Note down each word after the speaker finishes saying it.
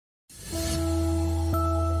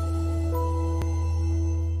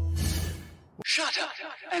Shut up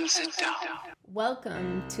and sit down.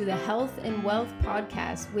 Welcome to the Health and Wealth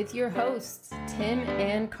Podcast with your hosts, Tim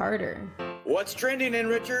and Carter. What's trending,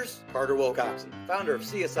 Enrichers? Carter Wilcoxon, founder of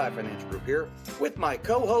CSI Financial Group here, with my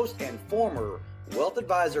co-host and former wealth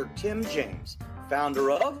advisor, Tim James,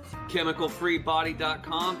 founder of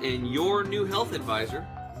ChemicalFreeBody.com and your new health advisor.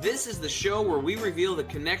 This is the show where we reveal the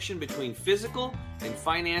connection between physical and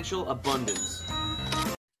financial abundance.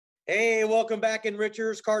 Hey, welcome back,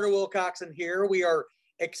 Enrichers. Carter Wilcoxon here. We are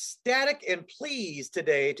ecstatic and pleased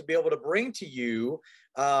today to be able to bring to you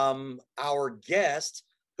our guest,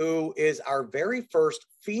 who is our very first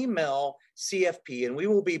female CFP, and we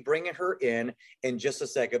will be bringing her in just a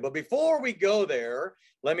second. But before we go there,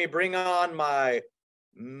 let me bring on my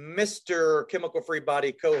Mr. Chemical Free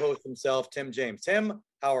Body co-host himself, Tim James. Tim,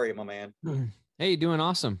 how are you, my man? Hey, doing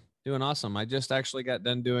awesome. Doing awesome. I just actually got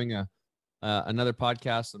done doing another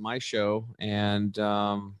podcast of my show, and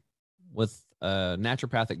with a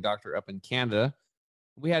naturopathic doctor up in Canada.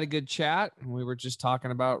 We had a good chat, and we were just talking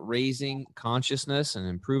about raising consciousness and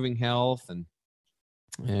improving health,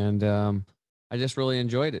 and I just really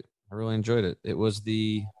enjoyed it. I really enjoyed it. It was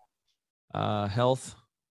the Health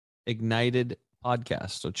Ignited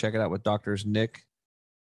podcast. So check it out with Doctors Nick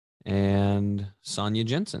and Sonia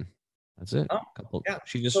Jensen. That's it. Yeah.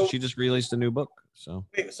 She just released a new book. So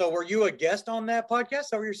were you a guest on that podcast? Is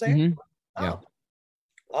that what you're saying? Mm-hmm. Yeah.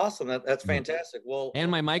 Awesome. That's fantastic. Well,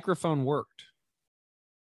 and my microphone worked.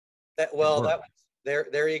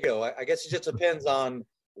 There you go. I guess it just depends on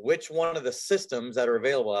which one of the systems that are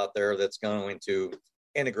available out there that's going to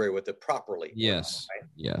integrate with it properly. Yes. Right?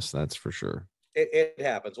 Yes, that's for sure. It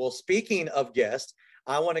happens. Well, speaking of guests,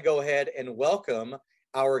 I want to go ahead and welcome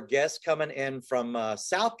our guest coming in from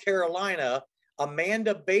South Carolina,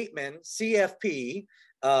 Amanda Bateman, CFP.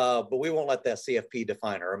 But we won't let that CFP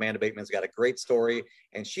define her. Amanda Bateman's got a great story,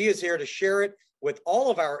 and she is here to share it with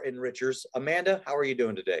all of our enrichers. Amanda, how are you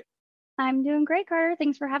doing today? I'm doing great, Carter.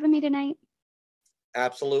 Thanks for having me tonight.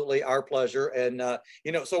 Absolutely, our pleasure. And,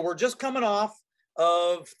 so we're just coming off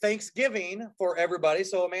of Thanksgiving for everybody.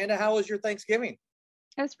 So, Amanda, how was your Thanksgiving?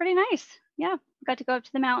 It was pretty nice. Yeah, got to go up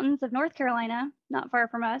to the mountains of North Carolina, not far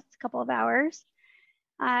from us, a couple of hours.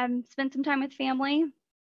 Spent some time with family,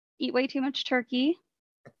 eat way too much turkey,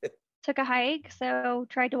 took a hike, so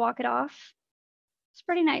tried to walk it off. It's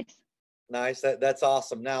pretty nice. Nice. That's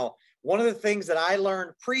awesome. Now, one of the things that I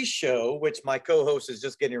learned pre-show, which my co-host is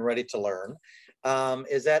just getting ready to learn,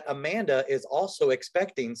 is that Amanda is also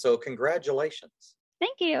expecting. So congratulations.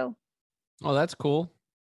 Thank you. Oh, that's cool.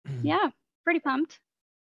 Yeah, pretty pumped.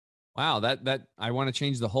 Wow, that I want to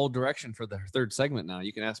change the whole direction for the third segment now.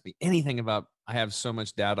 You can ask me anything about, I have so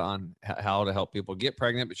much data on how to help people get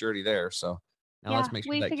pregnant, but you're already there. So now let's make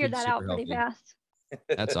sure we figured that out pretty fast.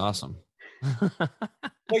 That's awesome.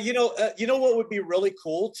 Well, you know what would be really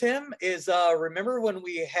cool, Tim, is remember when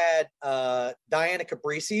we had Diana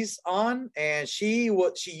Caprices on, and she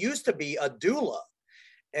used to be a doula,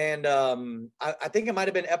 and I think it might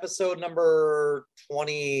have been episode number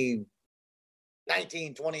 20,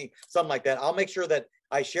 19, 20, something like that. I'll make sure that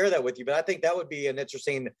I share that with you, but I think that would be an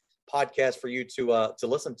interesting podcast for you to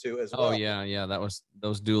listen to as well. Oh yeah,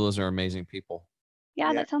 those doulas are amazing people.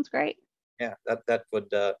 Yeah, that sounds great. Yeah, that would,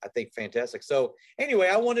 I think, fantastic. So anyway,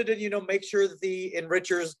 I wanted to, make sure that the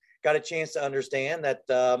enrichers got a chance to understand that,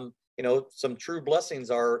 some true blessings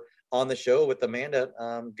are on the show with Amanda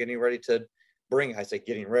getting ready to bring, I say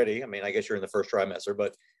getting ready. I mean, I guess you're in the first trimester,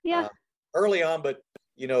 but early on, but,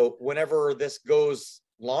 whenever this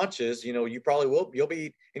launches, you probably you'll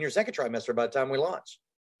be in your second trimester by the time we launch.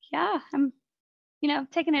 Yeah, I'm,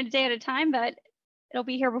 taking it a day at a time, but it'll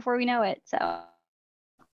be here before we know it. So.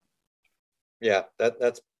 Yeah,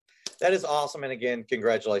 that is awesome. And again,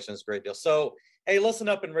 congratulations. Great deal. So, hey, listen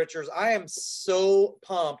up, enrichers. I am so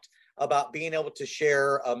pumped about being able to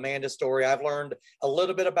share Amanda's story. I've learned a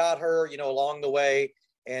little bit about her, along the way.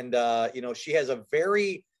 And, she has a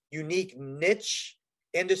very unique niche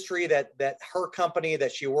industry that her company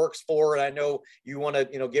that she works for. And I know you want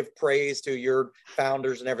to, give praise to your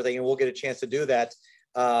founders and everything, and we'll get a chance to do that.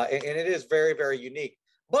 And it is very, very unique.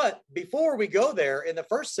 But before we go there, in the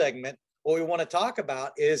first segment, what we want to talk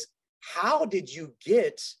about is, how did you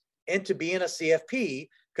get into being a CFP?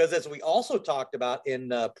 Because as we also talked about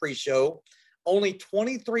in pre-show, only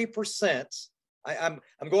 23%, I'm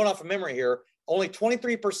going off of memory here, only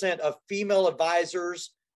 23% of female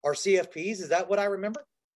advisors are CFPs. Is that what I remember?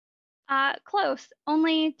 Close.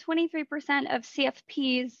 Only 23% of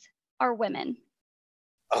CFPs are women.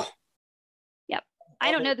 Oh. Yep.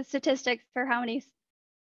 I don't know the statistics for how many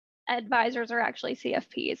advisors are actually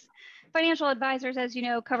CFPs. Financial advisors, as you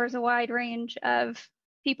know, covers a wide range of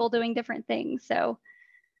people doing different things. So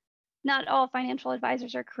not all financial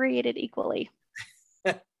advisors are created equally.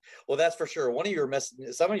 Well, that's for sure.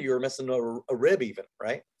 Some of you are missing a rib even,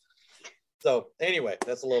 right? So anyway,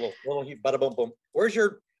 that's a little bada boom boom. Where's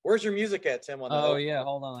your music at, Tim? Oh yeah,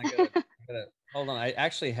 hold on. I gotta hold on. I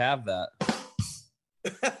actually have that.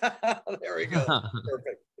 There we go.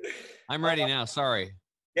 Perfect. I'm ready now. Sorry.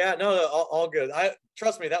 Yeah, no, all good.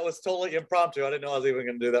 Trust me, that was totally impromptu. I didn't know I was even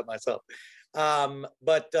going to do that myself.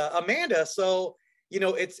 But Amanda, so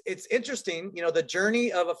it's interesting. The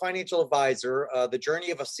journey of a financial advisor, the journey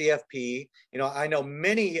of a CFP. I know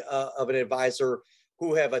many of an advisor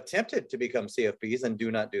who have attempted to become CFPs and do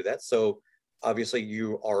not do that. So obviously,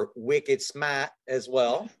 you are wicked smart as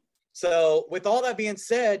well. So with all that being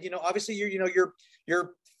said, obviously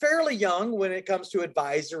you're fairly young when it comes to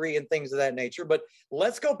advisory and things of that nature, but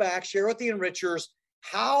let's go back, share with the enrichers,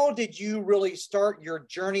 how did you really start your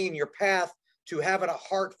journey and your path to having a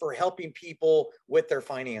heart for helping people with their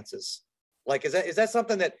finances? Like, is that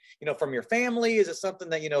something that, from your family? Is it something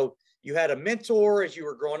that, you had a mentor as you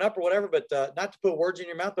were growing up or whatever, but not to put words in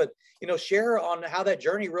your mouth, but, share on how that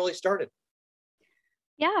journey really started.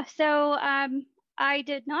 Yeah. So I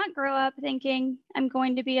did not grow up thinking I'm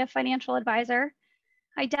going to be a financial advisor.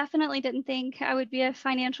 I definitely didn't think I would be a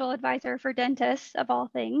financial advisor for dentists, of all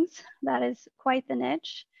things. That is quite the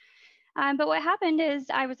niche. But what happened is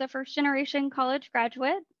I was a first-generation college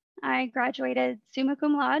graduate. I graduated summa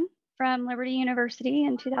cum laude from Liberty University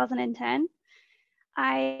in 2010.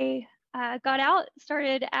 I got out,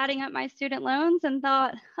 started adding up my student loans, and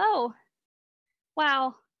thought, oh,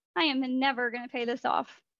 wow, I am never going to pay this off.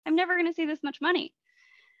 I'm never going to see this much money.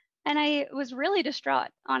 And I was really distraught,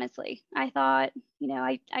 honestly. I thought,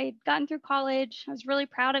 I had gotten through college. I was really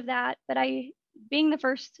proud of that. But being the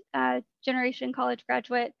first generation college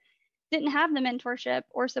graduate, didn't have the mentorship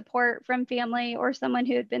or support from family or someone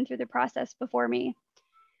who had been through the process before me.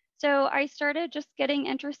 So I started just getting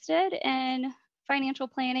interested in financial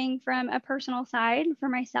planning from a personal side for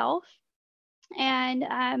myself.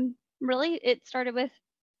 And really, it started with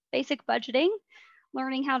basic budgeting,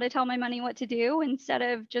 learning how to tell my money what to do instead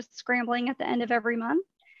of just scrambling at the end of every month.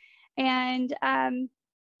 And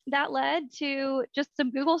that led to just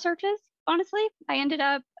some Google searches. Honestly, I ended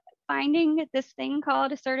up finding this thing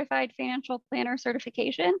called a certified financial planner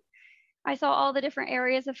certification. I saw all the different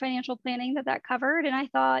areas of financial planning that covered, and I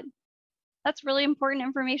thought, that's really important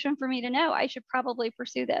information for me to know. I should probably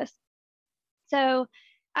pursue this. So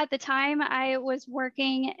at the time, I was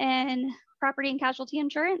working in property and casualty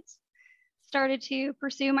insurance, started to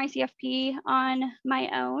pursue my CFP on my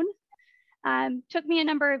own. Took me a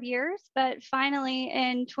number of years, but finally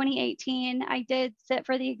in 2018, I did sit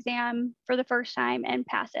for the exam for the first time and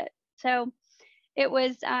pass it. So it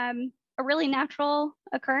was a really natural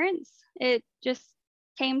occurrence. It just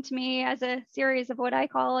came to me as a series of what I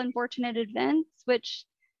call unfortunate events, which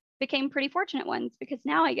became pretty fortunate ones because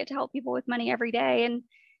now I get to help people with money every day and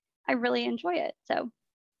I really enjoy it. So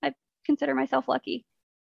I consider myself lucky.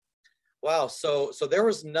 Wow. So there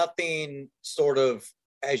was nothing sort of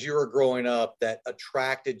as you were growing up that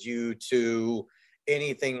attracted you to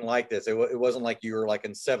anything like this. It wasn't like you were like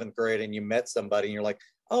in 7th grade and you met somebody and you're like,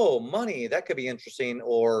 oh, money, that could be interesting.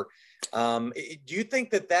 Or do you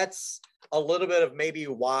think that that's a little bit of maybe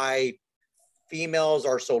why females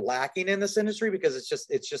are so lacking in this industry? Because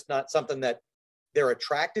it's just not something that they're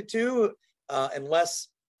attracted to unless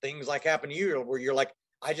things like happen to you where you're like,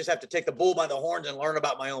 I just have to take the bull by the horns and learn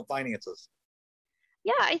about my own finances.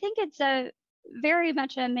 Yeah, I think it's very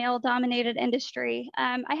much a male dominated industry.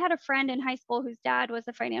 I had a friend in high school whose dad was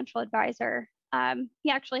a financial advisor.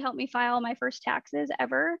 He actually helped me file my first taxes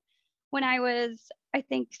ever when I was, I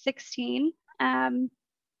think, 16.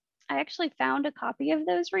 I actually found a copy of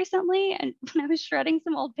those recently. And when I was shredding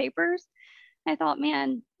some old papers, I thought,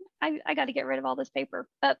 man, I got to get rid of all this paper.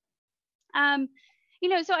 But,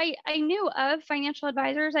 so I knew of financial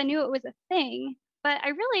advisors. I knew it was a thing, but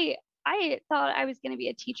I thought I was going to be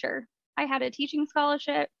a teacher. I had a teaching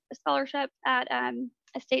scholarship at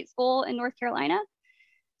a state school in North Carolina.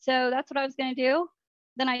 So that's what I was going to do.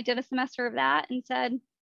 Then I did a semester of that and said,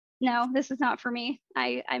 no, this is not for me.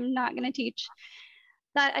 I'm not going to teach.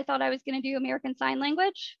 That I thought I was going to do American Sign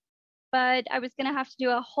Language, but I was going to have to do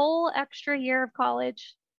a whole extra year of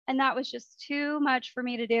college. And that was just too much for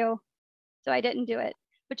me to do. So I didn't do it,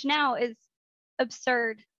 which now is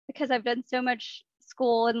absurd because I've done so much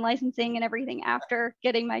school and licensing and everything after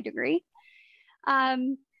getting my degree.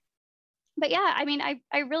 But yeah, I mean,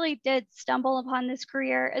 I really did stumble upon this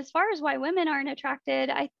career. As far as why women aren't attracted,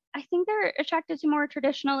 I think they're attracted to more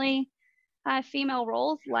traditionally female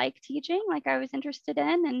roles like teaching, like I was interested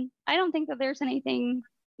in. And I don't think that there's anything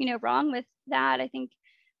wrong with that. I think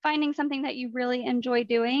finding something that you really enjoy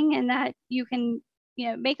doing and that you can,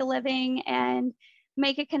 make a living and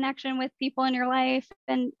make a connection with people in your life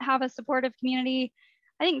and have a supportive community.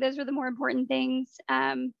 I think those are the more important things.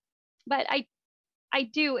 But I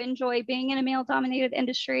do enjoy being in a male-dominated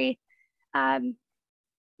industry.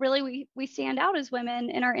 Really, we stand out as women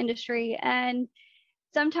in our industry, and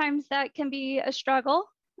sometimes that can be a struggle.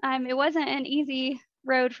 It wasn't an easy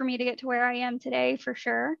road for me to get to where I am today, for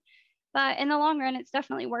sure. But in the long run, it's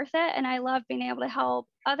definitely worth it. And I love being able to help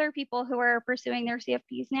other people who are pursuing their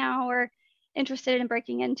CFPs now or interested in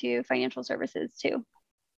breaking into financial services too.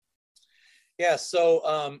 Yeah.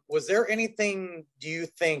 So was there anything, do you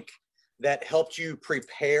think, that helped you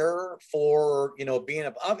prepare for,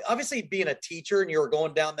 obviously being a teacher and you were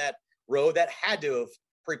going down that road, that had to have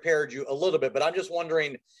prepared you a little bit, but I'm just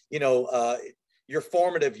wondering, your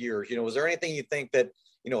formative years, was there anything you think that,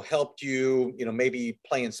 helped you, maybe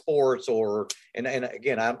playing sports and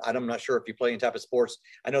again, I'm not sure if you play any type of sports.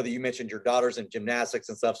 I know that you mentioned your daughter's in gymnastics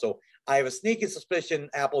and stuff. So I have a sneaky suspicion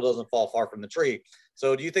apple doesn't fall far from the tree.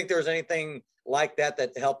 So do you think there's anything like that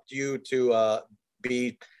helped you to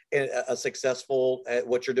be a successful at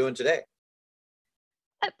what you're doing today?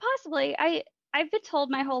 Possibly. I've been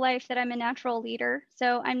told my whole life that I'm a natural leader.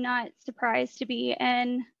 So I'm not surprised to be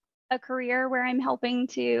in a career where I'm helping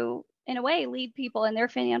to, in a way, lead people in their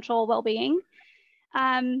financial well-being.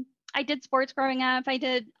 I did sports growing up. I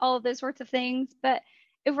did all of those sorts of things. But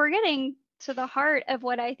if we're getting to the heart of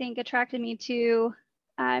what I think attracted me to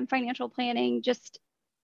financial planning, just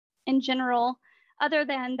in general, other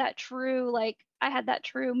than that true, I had that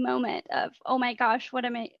true moment of, oh my gosh, what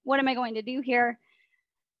am I going to do here?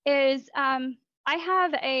 Is I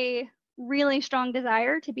have a really strong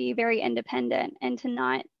desire to be very independent and to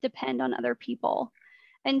not depend on other people.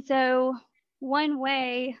 And so one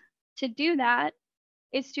way to do that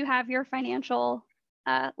is to have your financial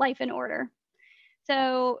life in order.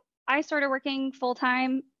 So I started working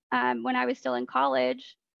full-time when I was still in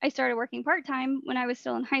college. I started working part-time when I was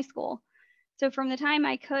still in high school. So from the time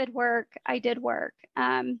I could work, I did work.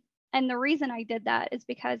 And the reason I did that is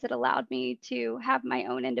because it allowed me to have my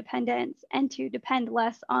own independence and to depend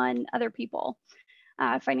less on other people,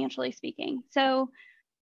 financially speaking. So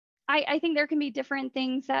I think there can be different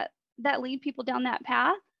things that lead people down that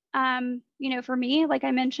path. For me, like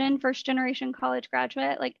I mentioned, first generation college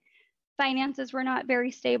graduate, finances were not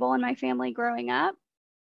very stable in my family growing up.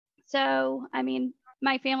 So,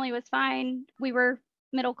 my family was fine. We were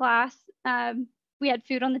middle class. We had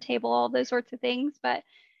food on the table, all those sorts of things, but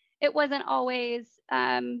it wasn't always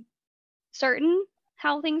certain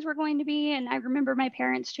how things were going to be. And I remember my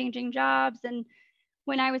parents changing jobs. And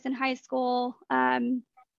when I was in high school,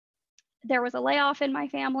 there was a layoff in my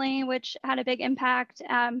family, which had a big impact.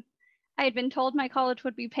 I had been told my college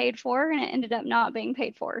would be paid for, and it ended up not being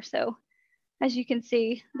paid for. So as you can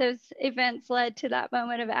see, those events led to that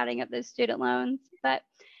moment of adding up those student loans. But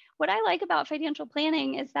what I like about financial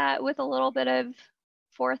planning is that with a little bit of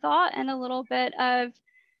forethought and a little bit of,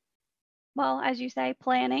 well, as you say,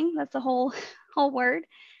 planning, that's the whole word,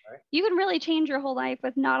 right, you can really change your whole life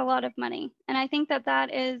with not a lot of money. And I think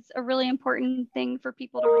that is a really important thing for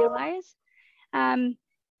people to realize.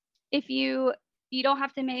 If you don't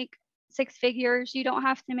have to make six figures, you don't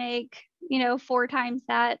have to make, 4 times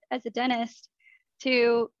that as a dentist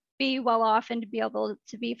to be well off and to be able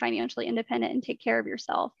to be financially independent and take care of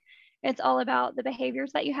yourself. It's all about the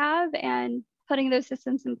behaviors that you have and putting those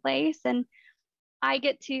systems in place. And I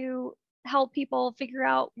get to help people figure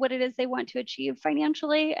out what it is they want to achieve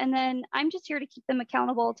financially. And then I'm just here to keep them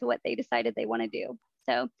accountable to what they decided they want to do.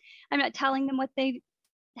 So I'm not telling them what they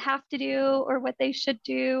have to do or what they should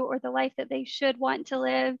do or the life that they should want to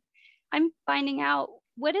live. I'm finding out,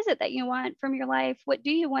 what is it that you want from your life? What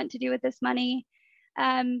do you want to do with this money?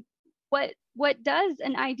 What does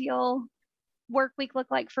an ideal work week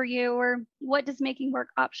look like for you? Or what does making work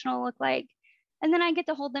optional look like? And then I get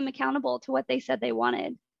to hold them accountable to what they said they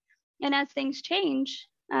wanted. And as things change,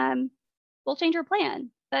 we'll change our plan.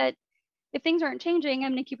 But if things aren't changing,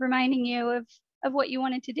 I'm going to keep reminding you of what you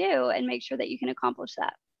wanted to do and make sure that you can accomplish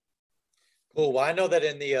that. Cool. Well, I know that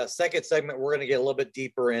in the second segment, we're going to get a little bit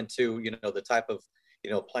deeper into, the type of,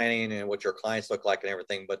 planning and what your clients look like and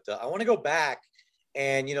everything. But I want to go back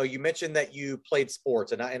and, you mentioned that you played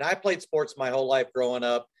sports and I played sports my whole life growing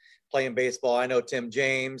up, playing baseball. I know Tim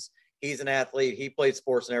James, he's an athlete. He played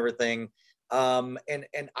sports and everything.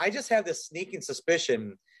 And I just have this sneaking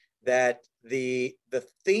suspicion that the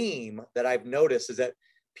theme that I've noticed is that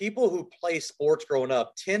people who play sports growing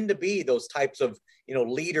up tend to be those types of,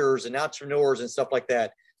 leaders and entrepreneurs and stuff like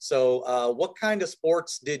that. So what kind of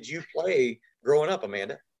sports did you play growing up,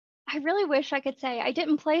 Amanda? I really wish I could say I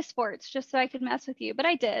didn't play sports just so I could mess with you, but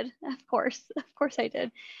I did. Of course I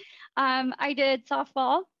did. I did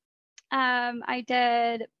softball. I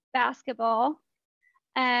did basketball,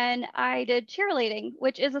 and I did cheerleading,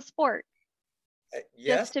 which is a sport.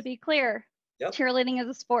 Yes. Just to be clear, Yep. cheerleading is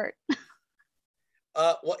a sport.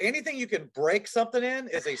 Well, anything you can break something in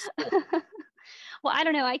is a sport. Well, I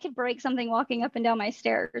don't know. I could break something walking up and down my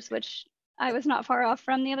stairs, which I was not far off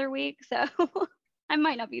from the other week. So I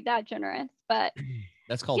might not be that generous, but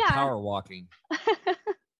That's called yeah. power walking.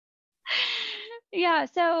 Yeah.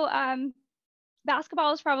 So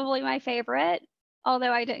basketball is probably my favorite,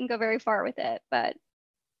 although I didn't go very far with it, but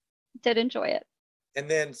did enjoy it. And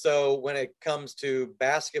then, so when it comes to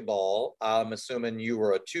basketball, I'm assuming you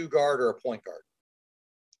were a 2 guard or a point guard.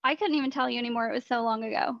 I couldn't even tell you anymore. It was so long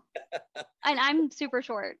ago. And I'm super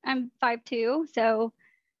short. I'm 5'2", so.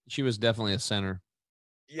 She was definitely a center.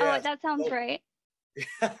 Oh, that sounds right.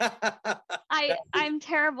 I'm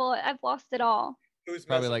terrible. I've lost it all. Who's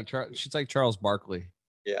Probably like she's like Charles Barkley.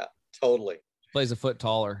 Yeah, totally. Plays a foot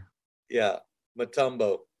taller. Yeah,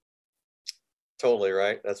 Mutombo. Totally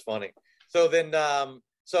right. That's funny. So then,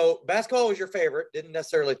 so basketball was your favorite. Didn't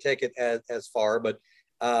necessarily take it as far, but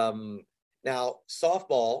now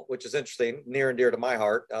softball, which is interesting, near and dear to my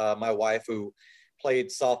heart. My wife, who played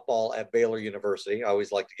softball at Baylor University, I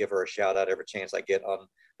always like to give her a shout out every chance I get on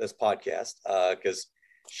this podcast because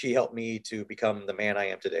she helped me to become the man I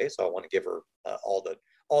am today. So I want to give her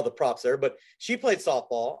all the props there. But she played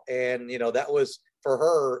softball, and that was for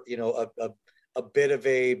her, a bit of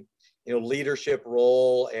a leadership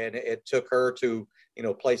role, and it took her to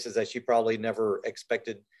places that she probably never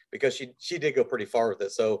expected because she did go pretty far with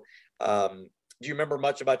it. So do you remember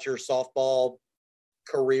much about your softball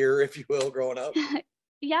career, if you will, growing up?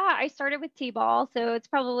 Yeah, I started with t-ball, so it's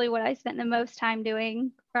probably what I spent the most time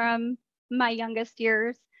doing from my youngest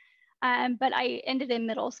years. But I ended in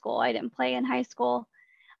middle school. I didn't play in high school.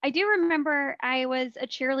 I do remember I was a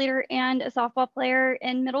cheerleader and a softball player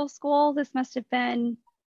in middle school. This must have been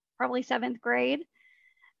probably 7th grade.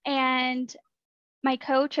 And my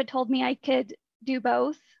coach had told me I could do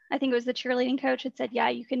both. I think it was the cheerleading coach had said, yeah,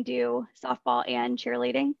 you can do softball and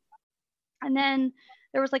cheerleading. And then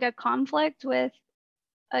there was like a conflict with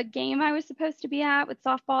a game I was supposed to be at with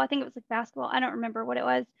softball. I think it was like basketball. I don't remember what it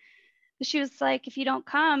was. But she was like, if you don't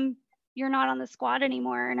come, you're not on the squad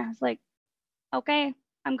anymore. And I was like, okay,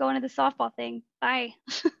 I'm going to the softball thing. Bye.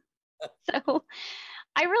 So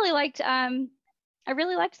I really liked softball.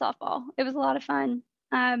 It was a lot of fun.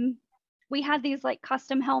 We had these like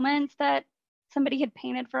custom helmets that somebody had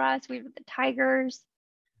painted for us. We were the Tigers.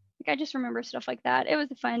 Like, I just remember stuff like that. It was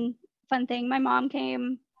a fun thing. My mom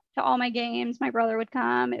came to all my games. My brother would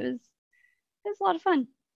come. It was a lot of fun.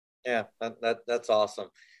 Yeah, that's awesome.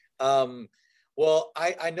 Well,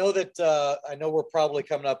 I know that I know we're probably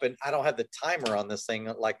coming up, and I don't have the timer on this thing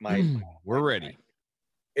like my. We're ready.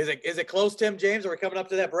 Is it close, Tim James? Are we coming up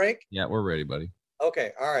to that break? Yeah, we're ready, buddy.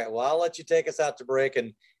 Okay, all right. Well, I'll let you take us out to break,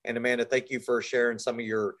 and Amanda, thank you for sharing some of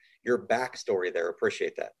your backstory there.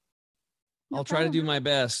 Appreciate that. I'll try to do my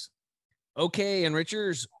best. Okay, and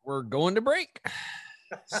Richards, we're going to break.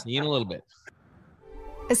 See you in a little bit.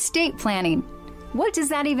 Estate planning. What does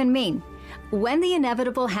that even mean? When the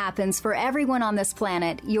inevitable happens for everyone on this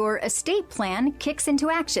planet, your estate plan kicks into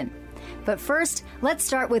action. But first, let's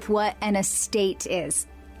start with what an estate is.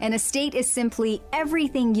 An estate is simply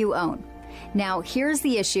everything you own. Now, here's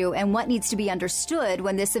the issue and what needs to be understood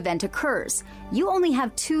when this event occurs. You only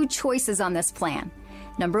have 2 choices on this plan.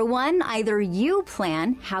 Number 1, either you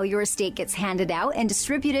plan how your estate gets handed out and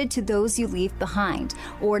distributed to those you leave behind.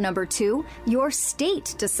 Or number 2, your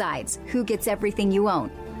state decides who gets everything you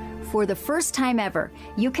own. For the first time ever,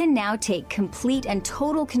 you can now take complete and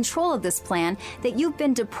total control of this plan that you've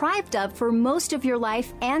been deprived of for most of your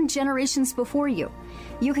life and generations before you.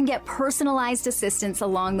 You can get personalized assistance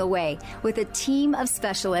along the way with a team of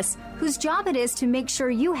specialists whose job it is to make sure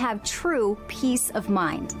you have true peace of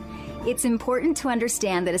mind. It's important to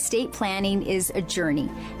understand that estate planning is a journey,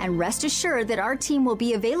 and rest assured that our team will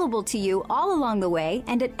be available to you all along the way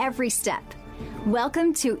and at every step.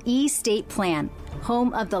 Welcome to eState Plan,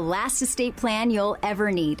 home of the last estate plan you'll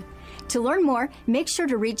ever need. To learn more, make sure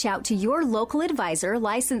to reach out to your local advisor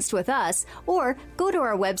licensed with us or go to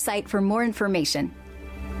our website for more information.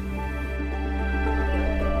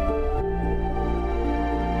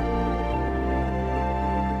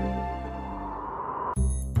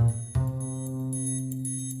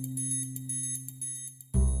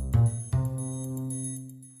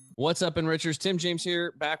 What's up, Enrichers? Tim James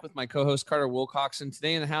here, back with my co-host Carter Wilcoxon.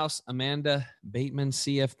 Today in the house, Amanda Bateman,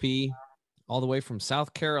 CFP, all the way from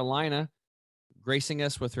South Carolina. gracing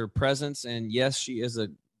us with her presence. And yes, she is a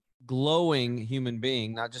glowing human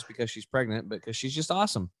being, not just because she's pregnant, but because she's just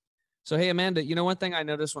awesome. So, hey, Amanda, one thing I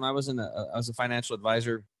noticed when I was I was a financial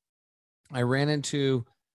advisor, I ran into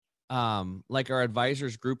like our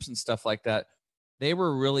advisors groups and stuff like that. They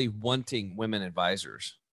were really wanting women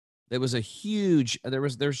advisors. There was a huge, there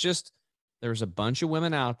was a bunch of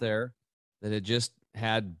women out there that had just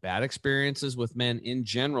had bad experiences with men in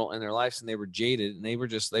general in their lives, and they were jaded, and they would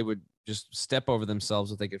just step over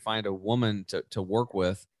themselves if they could find a woman to work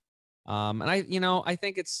with. And I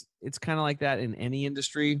think it's kind of like that in any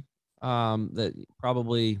industry, that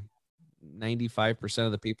probably 95%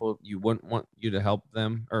 of the people, you wouldn't want you to help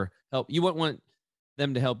them or help. You wouldn't want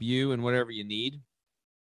them to help you in whatever you need.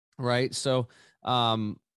 Right. So,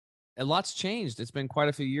 a lot's changed. It's been quite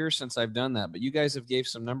a few years since I've done that, but you guys have gave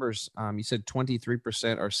some numbers. You said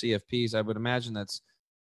 23% are CFPs. I would imagine that's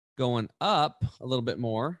going up a little bit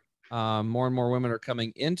more. More and more women are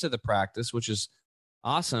coming into the practice, which is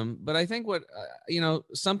awesome. But I think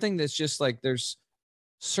something that's just like, there's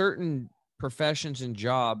certain professions and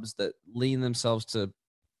jobs that lean themselves to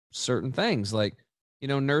certain things, like,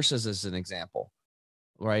 nurses as an example,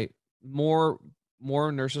 right? More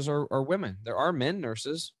nurses are women. There are men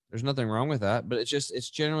nurses. There's nothing wrong with that, but it's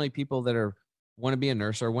generally people that want to be a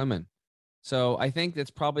nurse are women. So I think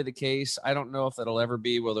that's probably the case. I don't know if that'll ever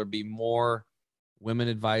be, will there be more women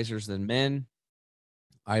advisors than men?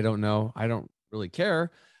 I don't know. I don't really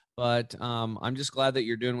care, but I'm just glad that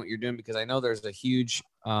you're doing what you're doing, because I know there's a huge,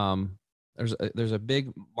 there's a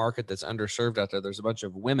big market that's underserved out there. There's a bunch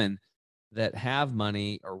of women that have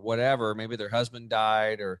money or whatever. Maybe their husband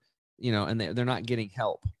died, or, and they're not getting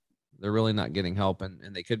help. They're really not getting help,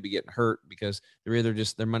 and they could be getting hurt because they're either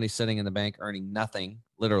just their money sitting in the bank earning nothing,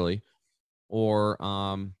 literally, or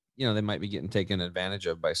they might be getting taken advantage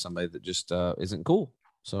of by somebody that just isn't cool.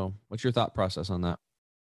 So, what's your thought process on that?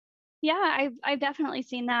 Yeah, I've definitely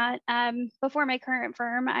seen that. Before my current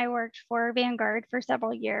firm, I worked for Vanguard for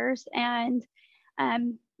several years, and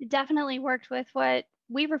definitely worked with what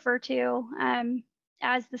we refer to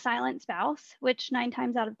as the silent spouse, which 9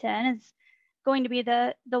 times out of 10 is going to be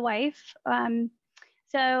the wife.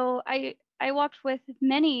 So I walked with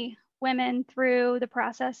many women through the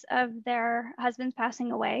process of their husbands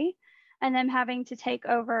passing away, and them having to take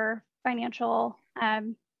over financial,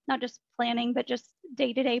 not just planning, but just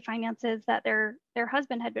day-to-day finances that their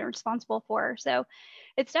husband had been responsible for. So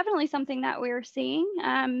it's definitely something that we're seeing,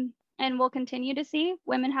 and we'll continue to see.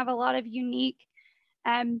 Women have a lot of unique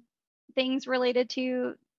things related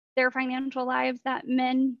to their financial lives that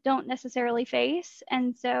men don't necessarily face.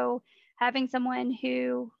 And so having someone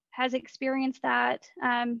who has experienced that,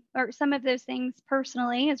 or some of those things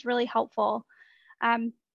personally, is really helpful.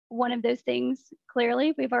 One of those things,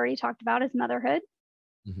 clearly, we've already talked about, is motherhood.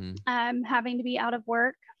 Mm-hmm. Having to be out of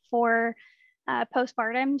work for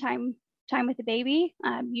postpartum time with the baby.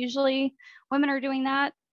 Usually women are doing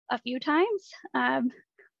that a few times.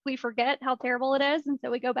 We forget how terrible it is, and so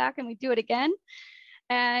we go back and we do it again.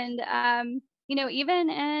 And even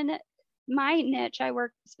in my niche, I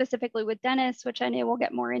work specifically with dentists, which I know we'll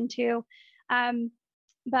get more into.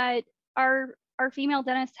 But our female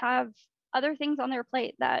dentists have other things on their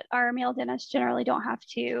plate that our male dentists generally don't have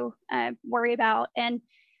to worry about. And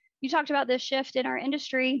you talked about this shift in our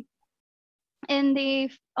industry. In the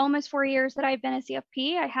almost 4 years that I've been a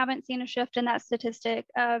CFP, I haven't seen a shift in that statistic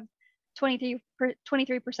of 23%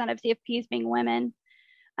 of CFPs being women.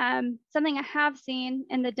 Something I have seen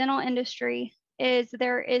in the dental industry is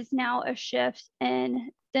there is now a shift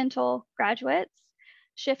in dental graduates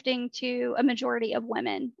shifting to a majority of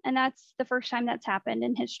women. And that's the first time that's happened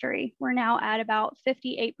in history. We're now at about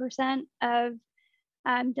 58% of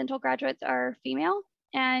dental graduates are female.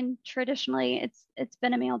 And traditionally, it's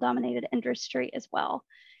been a male-dominated industry as well.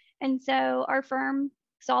 And so our firm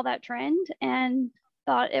saw that trend and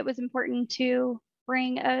thought it was important to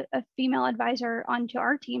bring a female advisor onto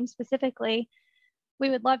our team specifically. We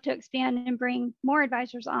would love to expand and bring more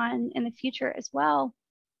advisors on in the future as well.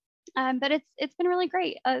 But it's been really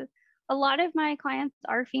great. A lot of my clients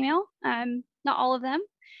are female, not all of them,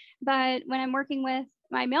 but when I'm working with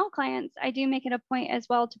my male clients, I do make it a point as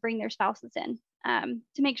well to bring their spouses in,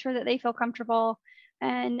 to make sure that they feel comfortable.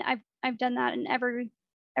 And I've done that in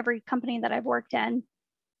every company that I've worked in,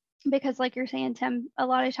 because like you're saying, Tim, a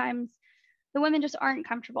lot of times the women just aren't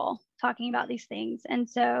comfortable talking about these things. And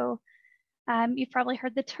so you've probably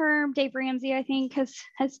heard the term, Dave Ramsey, I think, has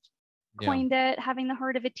coined it, having the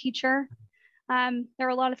heart of a teacher. There are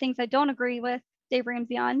a lot of things I don't agree with Dave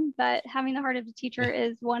Ramsey on, but having the heart of a teacher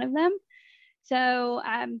is one of them. So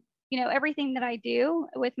everything that I do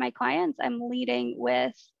with my clients, I'm leading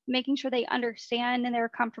with making sure they understand and they're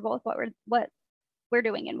comfortable with what we're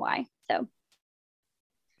doing and why. So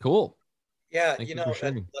cool. Yeah, Thank you for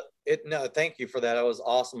sharing. No, thank you for that. That was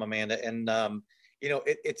awesome, Amanda. And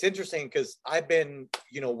it's interesting because I've been,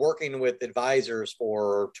 working with advisors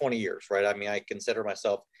for 20 years, right? I mean, I consider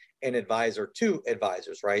myself an advisor to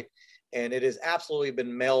advisors, right? And it has absolutely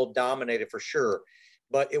been male dominated for sure.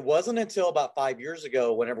 But it wasn't until about 5 years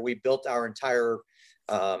ago, whenever we built our entire,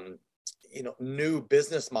 new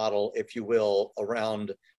business model, if you will,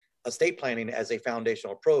 around estate planning as a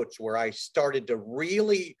foundational approach, where I started to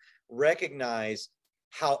really recognize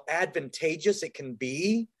how advantageous it can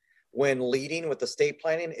be when leading with estate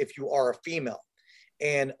planning if you are a female.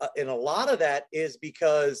 And a lot of that is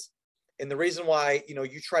because, and the reason why,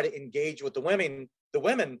 you try to engage with the women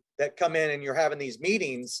that come in and you're having these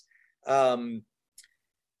meetings,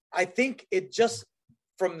 I think it just,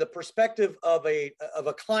 from the perspective of a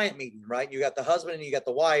client meeting, right? You got the husband and you got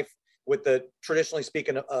the wife with the, traditionally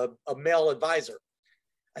speaking, a male advisor.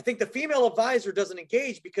 I think the female advisor doesn't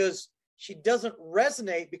engage because she doesn't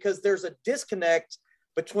resonate, because there's a disconnect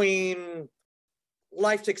between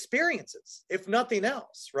life's experiences, if nothing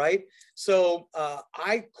else, right? So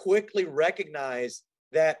I quickly recognized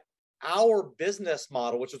that our business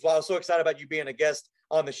model, which is why I was so excited about you being a guest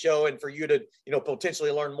on the show, and for you to,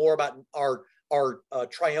 potentially learn more about our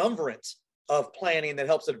triumvirate of planning that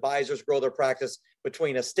helps advisors grow their practice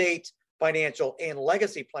between estate, financial, and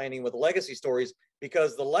legacy planning with legacy stories,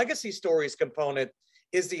 because the legacy stories component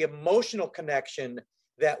is the emotional connection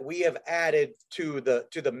that we have added to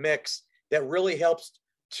the mix that really helps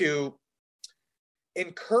to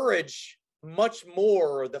encourage much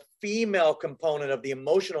more the female component of the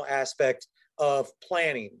emotional aspect of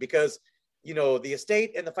planning, because the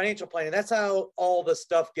estate and the financial planning, that's how all the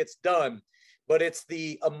stuff gets done. But it's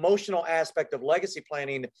the emotional aspect of legacy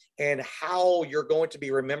planning and how you're going to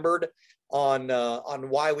be remembered on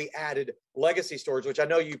why we added legacy storage, which I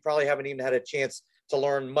know you probably haven't even had a chance to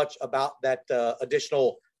learn much about that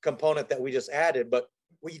additional component that we just added. But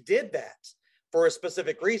we did that for a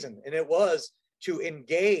specific reason, and it was to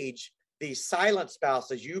engage the silent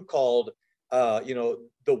spouse, as you called, the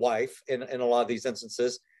wife in a lot of these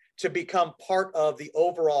instances, to become part of the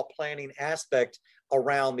overall planning aspect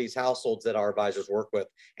around these households that our advisors work with.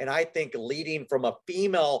 And I think leading from a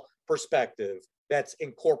female perspective that's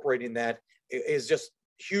incorporating that is just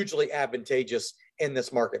hugely advantageous in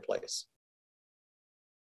this marketplace.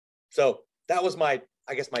 So that was my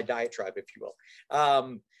diatribe, if you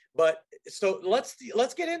will. But so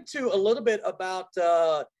let's get into a little bit about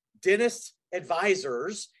dentist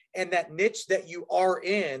advisors and that niche that you are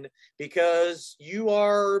in, because you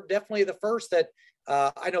are definitely the first that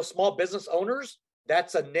I know small business owners,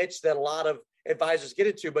 that's a niche that a lot of advisors get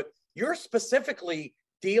into, but you're specifically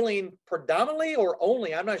dealing predominantly or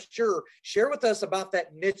only, I'm not sure. Share with us about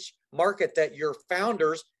that niche market that your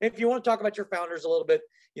founders, if you want to talk about your founders a little bit,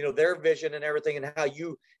 their vision and everything and how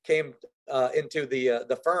you came into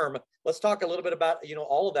the firm. Let's talk a little bit about,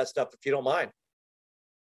 all of that stuff, if you don't mind.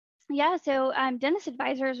 Yeah, so Dentist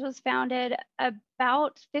Advisors was founded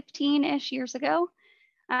about 15-ish years ago.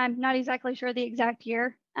 I'm not exactly sure the exact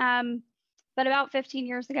year, but about 15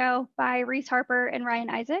 years ago by Reese Harper and Ryan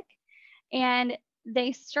Isaac. And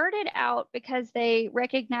they started out because they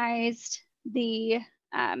recognized the,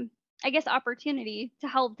 opportunity to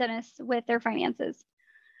help dentists with their finances.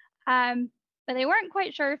 But they weren't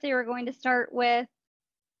quite sure if they were going to start with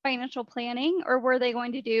financial planning or were they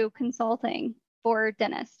going to do consulting for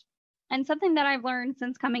dentists. And something that I've learned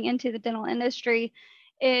since coming into the dental industry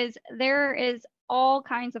is there is all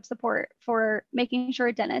kinds of support for making sure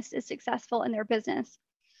a dentist is successful in their business.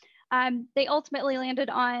 They ultimately landed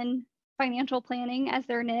on financial planning as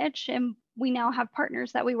their niche, and we now have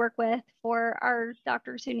partners that we work with for our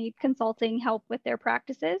doctors who need consulting help with their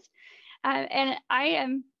practices. And I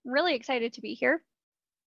am really excited to be here.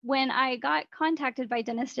 When I got contacted by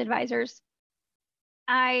Dentist Advisors,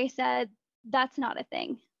 I said, that's not a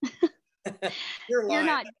thing. You're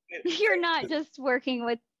not just working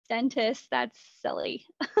with dentists. That's silly.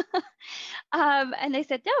 And they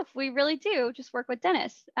said, no, we really do just work with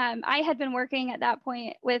dentists. I had been working at that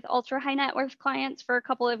point with ultra high net worth clients for a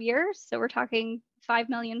couple of years. So we're talking 5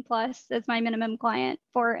 million plus as my minimum client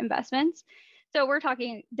for investments. So we're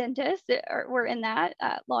talking dentists, we're in that,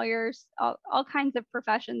 lawyers, all kinds of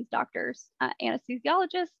professions, doctors,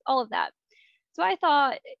 anesthesiologists, all of that. So I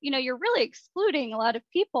thought, you're really excluding a lot of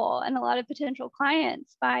people and a lot of potential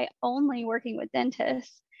clients by only working with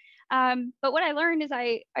dentists. But what I learned is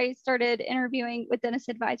I started interviewing with dentist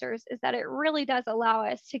advisors is that it really does allow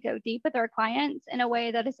us to go deep with our clients in a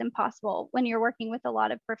way that is impossible when you're working with a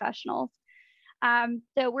lot of professionals.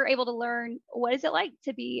 So we're able to learn what is it like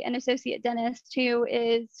to be an associate dentist who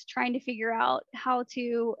is trying to figure out how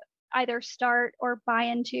to either start or buy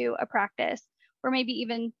into a practice, or maybe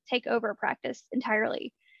even take over a practice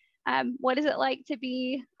entirely. What is it like to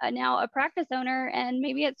be now a practice owner and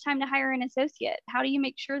maybe it's time to hire an associate? How do you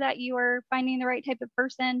make sure that you are finding the right type of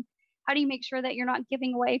person? How do you make sure that you're not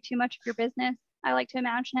giving away too much of your business? I like to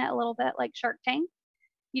imagine it a little bit like Shark Tank.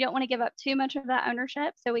 You don't want to give up too much of that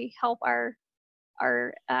ownership. So we help our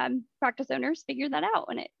practice owners figure that out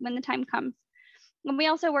when the time comes. And we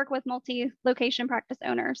also work with multi-location practice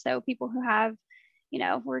owners. So people who have,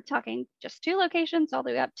 we're talking just 2 locations all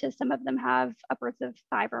the way up to some of them have upwards of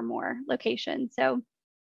 5 or more locations. So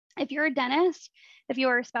if you're a dentist, if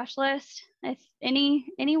you're a specialist, if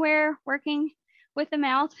anywhere working with the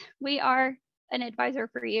mouth, we are an advisor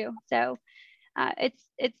for you. So it's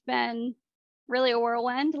been really a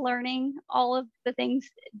whirlwind learning all of the things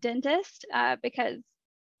dentist, because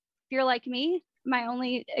if you're like me, my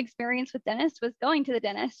only experience with dentists was going to the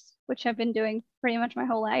dentist, which I've been doing pretty much my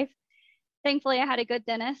whole life. Thankfully, I had a good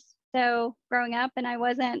dentist. So growing up, and I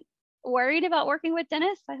wasn't worried about working with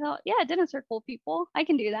dentists. I thought, yeah, dentists are cool people. I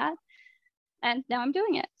can do that. And now I'm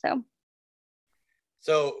doing it.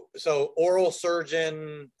 So oral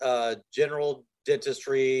surgeon, general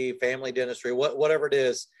dentistry, family dentistry, whatever it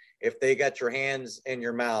is, if they got your hands in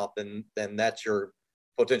your mouth, then that's your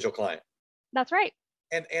potential client. That's right.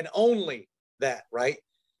 And only that, right?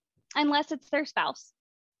 Unless it's their spouse.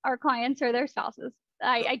 Our clients are their spouses.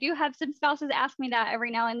 I do have some spouses ask me that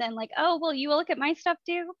every now and then, like, oh, well, you will look at my stuff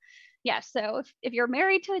too? Yes. So if you're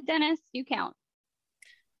married to a dentist, you count.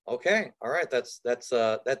 Okay. All right. That's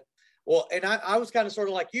that. Well, and I was kind of sort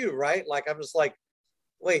of like you, right? Like, I'm just like,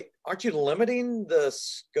 wait, aren't you limiting the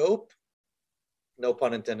scope? No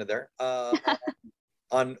pun intended there.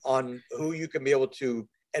 On who you can be able to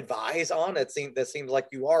advise on. That seems like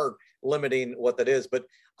you are limiting what that is. But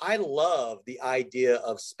I love the idea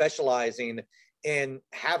of specializing in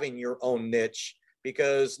having your own niche,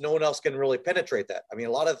 because no one else can really penetrate that. I mean,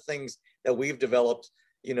 a lot of things that we've developed,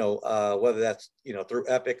 whether that's, through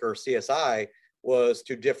Epic or CSI, was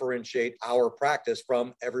to differentiate our practice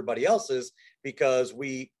from everybody else's, because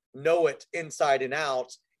we know it inside and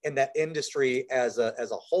out in that industry as a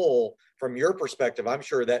whole. From your perspective, I'm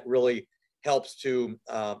sure that really helps to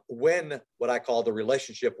win what I call the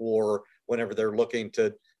relationship war whenever they're looking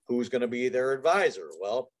to who's going to be their advisor.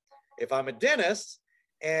 Well, if I'm a dentist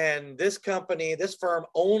and this firm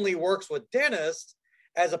only works with dentists,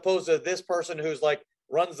 as opposed to this person who's like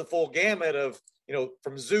runs the full gamut of,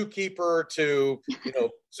 from zookeeper to,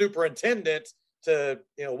 superintendent to,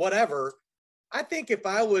 whatever. I think if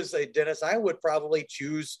I was a dentist, I would probably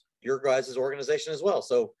choose your guys' organization as well.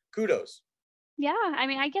 So kudos. Yeah, I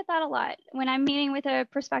mean, I get that a lot. When I'm meeting with a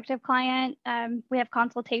prospective client, we have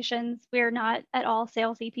consultations. We're not at all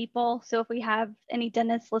salesy people. So if we have any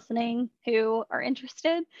dentists listening who are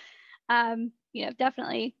interested,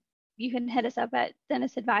 definitely you can hit us up at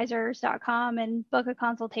dentistadvisors.com and book a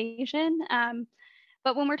consultation.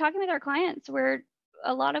 But when we're talking with our clients,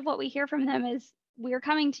 a lot of what we hear from them is, we're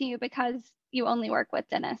coming to you because you only work with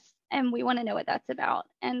dentists, and we want to know what that's about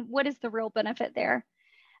and what is the real benefit there.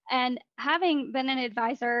 And having been an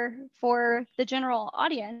advisor for the general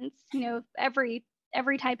audience, every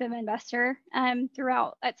type of investor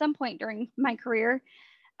throughout at some point during my career,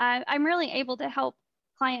 I'm really able to help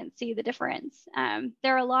clients see the difference.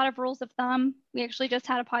 There are a lot of rules of thumb. We actually just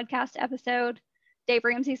had a podcast episode. Dave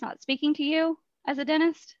Ramsey's not speaking to you as a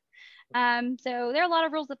dentist. So there are a lot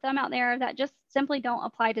of rules of thumb out there that just simply don't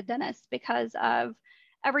apply to dentists because of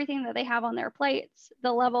everything that they have on their plates,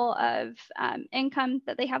 the level of income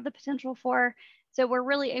that they have the potential for. So we're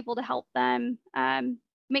really able to help them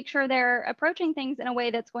make sure they're approaching things in a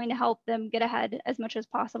way that's going to help them get ahead as much as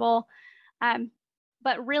possible.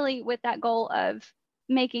 But really with that goal of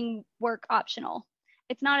making work optional.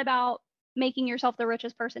 It's not about making yourself the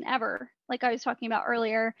richest person ever, like I was talking about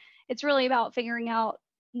earlier. It's really about figuring out,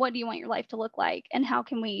 what do you want your life to look like, and how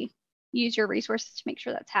can we use your resources to make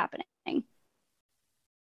sure that's happening?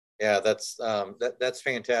 Yeah, that's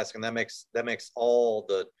fantastic, and that makes all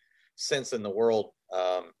the sense in the world.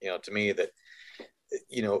 To me, that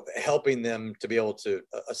helping them to be able to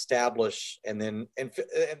establish, and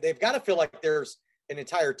they've got to feel like there's an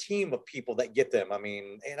entire team of people that get them. I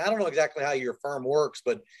mean, and I don't know exactly how your firm works,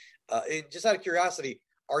 but just out of curiosity,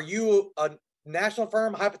 are you a national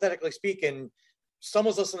firm? Hypothetically speaking,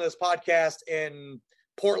 someone's listening to this podcast in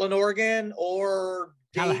Portland, Oregon, or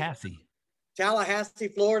Tallahassee,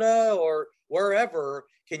 Florida, or wherever,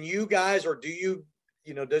 can you guys, or do you,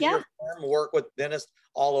 does your firm work with dentists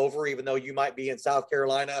all over, even though you might be in South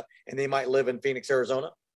Carolina and they might live in Phoenix,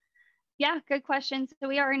 Arizona? Yeah, good question. So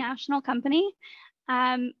we are a national company.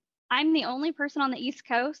 I'm the only person on the East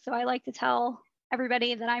Coast, so I like to tell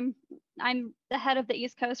everybody that I'm the head of the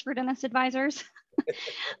East Coast for Dentist Advisors.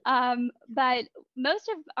 But most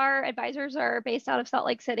of our advisors are based out of Salt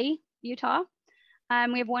Lake City, Utah.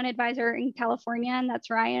 We have one advisor in California, and that's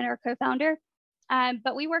Ryan, our co-founder.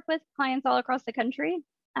 But we work with clients all across the country,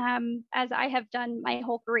 as I have done my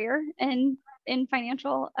whole career in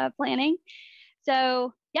financial planning.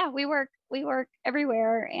 So yeah, we work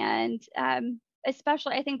everywhere, and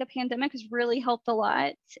especially I think the pandemic has really helped a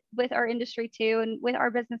lot with our industry too, and with our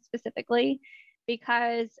business specifically,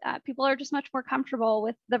 because people are just much more comfortable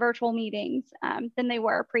with the virtual meetings than they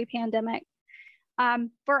were pre-pandemic.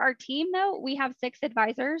 For our team though, we have 6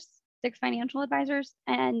 financial advisors,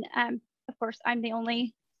 and of course I'm the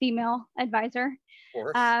only female advisor.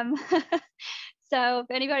 Of course. So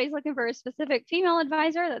if anybody's looking for a specific female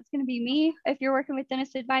advisor, that's going to be me if you're working with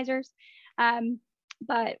Dentist Advisors.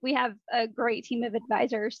 But we have a great team of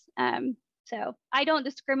advisors. So I don't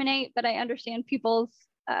discriminate, but I understand people's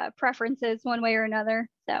preferences one way or another.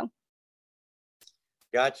 So.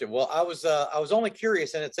 Gotcha. Well, I was only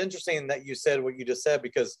curious, and it's interesting that you said what you just said,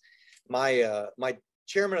 because my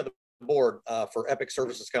chairman of the board for Epic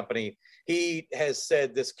Services Company, he has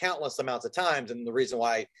said this countless amounts of times, and the reason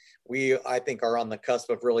why I think are on the cusp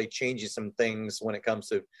of really changing some things when it comes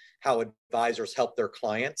to how advisors help their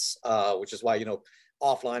clients, which is why,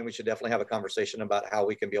 offline, we should definitely have a conversation about how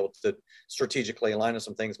we can be able to strategically align on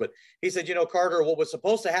some things. But he said, Carter, what was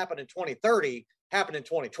supposed to happen in 2030 happened in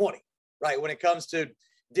 2020, right? When it comes to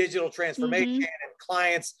digital transformation and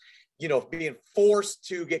clients, being forced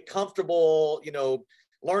to get comfortable,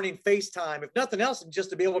 learning FaceTime, if nothing else,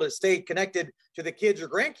 just to be able to stay connected to the kids or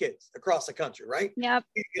grandkids across the country, right? Yep.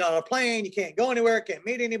 You get on a plane, you can't go anywhere, can't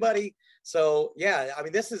meet anybody. So yeah, I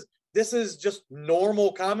mean, this is just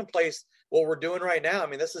normal, commonplace what we're doing right now. I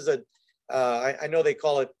mean, this is I know they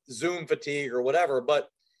call it Zoom fatigue or whatever, but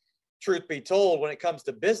truth be told, when it comes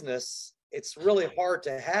to business, it's really hard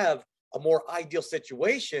to have a more ideal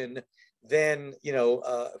situation than,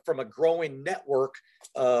 from a growing network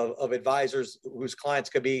of advisors whose clients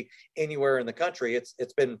could be anywhere in the country.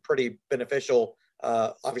 It's been pretty beneficial.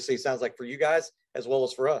 Obviously, it sounds like for you guys as well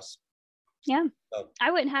as for us. Yeah, so.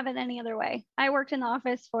 I wouldn't have it any other way. I worked in the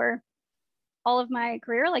office for all of my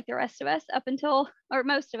career, like the rest of us, or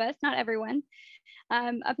most of us, not everyone,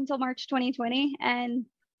 up until March 2020. And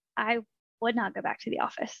I would not go back to the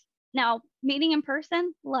office. Now, meeting in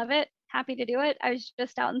person, love it. Happy to do it. I was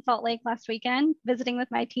just out in Salt Lake last weekend visiting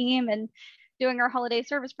with my team and doing our holiday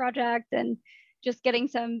service project and just getting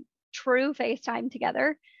some true FaceTime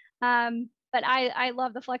together. But I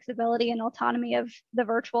love the flexibility and autonomy of the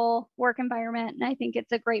virtual work environment. And I think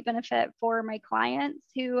it's a great benefit for my clients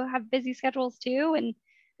who have busy schedules too. And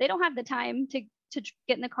they don't have the time to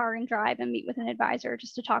get in the car and drive and meet with an advisor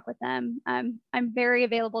just to talk with them. I'm very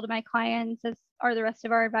available to my clients, as are the rest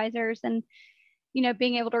of our advisors. And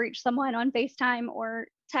being able to reach someone on FaceTime or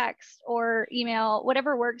text or email,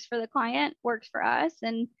 whatever works for the client works for us.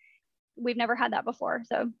 And we've never had that before.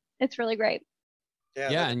 So it's really great.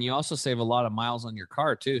 Yeah. And you also save a lot of miles on your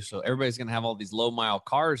car too. So everybody's going to have all these low mile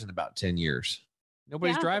cars in about 10 years.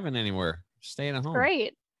 Nobody's driving anywhere, staying at home.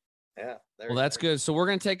 Great. Yeah. Well, that's good. So we're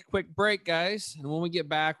going to take a quick break, guys. And when we get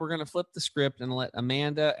back, we're going to flip the script and let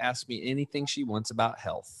Amanda ask me anything she wants about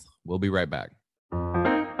health. We'll be right back.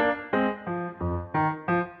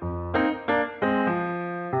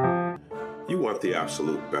 You want the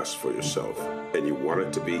absolute best for yourself, and you want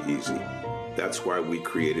it to be easy. That's why we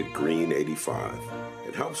created Green 85.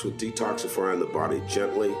 It helps with detoxifying the body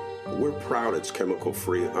gently. We're proud it's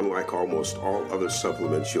chemical-free, unlike almost all other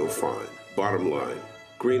supplements you'll find. Bottom line,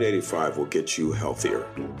 Green 85 will get you healthier.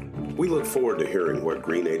 We look forward to hearing what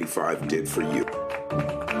Green 85 did for you.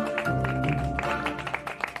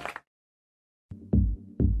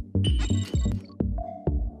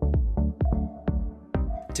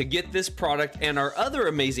 To get this product and our other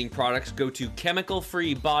amazing products, go to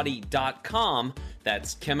chemicalfreebody.com.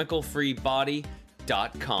 That's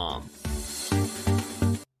chemicalfreebody.com.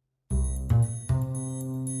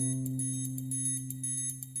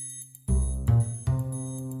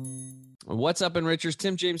 What's up, Enrichers?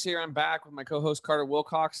 Tim James here. I'm back with my co-host Carter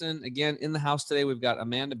Wilcoxon. Again, in the house today, we've got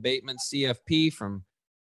Amanda Bateman, CFP from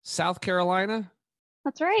South Carolina.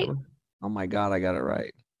 That's right. Oh my God, I got it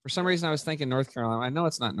right. For some reason, I was thinking North Carolina. I know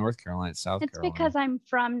it's not North Carolina, it's South It's Carolina. because I'm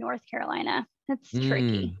from North Carolina. It's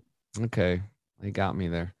tricky. Okay. They got me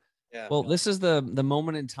there. Yeah. Well, this is the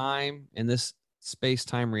moment in time in this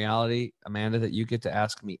space-time reality, Amanda, that you get to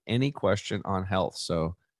ask me any question on health.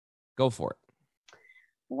 So go for it.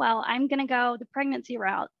 Well, I'm going to go the pregnancy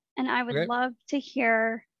route, and I would Okay. love to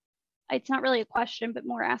hear, it's not really a question, but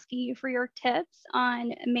more asking you for your tips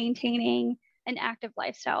on maintaining an active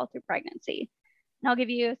lifestyle through pregnancy. And I'll give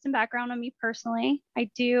you some background on me personally. I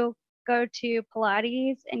do go to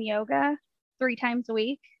Pilates and yoga 3 times a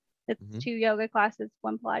week. It's 2 yoga classes,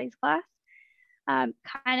 1 Pilates class.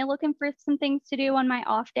 Kind of looking for some things to do on my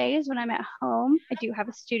off days when I'm at home. I do have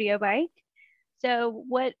a studio bike. So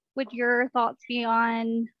what would your thoughts be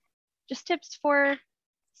on just tips for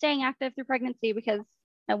staying active through pregnancy? Because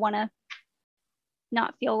I want to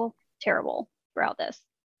not feel terrible throughout this.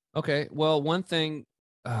 Okay. Well, one thing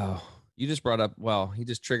you just brought up, well, he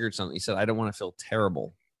just triggered something. He said, I don't want to feel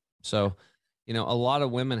terrible. So, a lot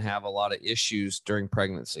of women have a lot of issues during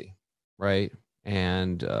pregnancy, right?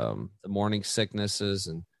 And the morning sicknesses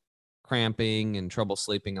and cramping and trouble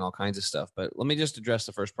sleeping and all kinds of stuff. But let me just address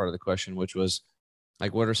the first part of the question, which was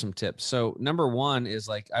like, what are some tips? So number one is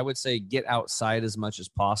like, I would say get outside as much as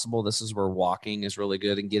possible. This is where walking is really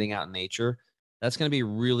good and getting out in nature. That's going to be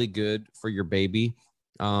really good for your baby.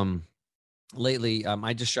 Lately,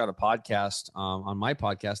 I just shot a podcast on my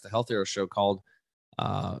podcast, the Health Hero Show, called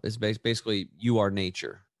is basically You Are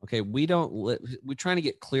Nature. Okay. We're trying to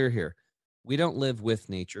get clear here. We don't live with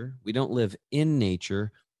nature. We don't live in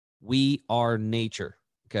nature. We are nature.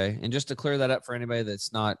 Okay. And just to clear that up for anybody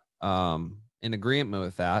that's not in agreement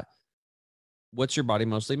with that, what's your body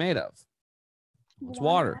mostly made of? It's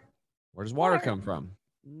water. Where does water come from?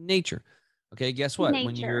 Nature. Okay. Guess what?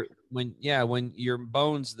 Nature. When your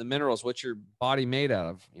bones, the minerals, what's your body made out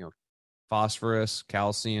of? Phosphorus,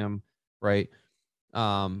 calcium, right?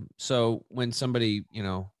 So when somebody,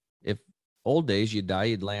 if old days you'd die,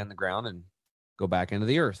 you'd lay on the ground and go back into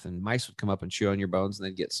the earth, and mice would come up and chew on your bones and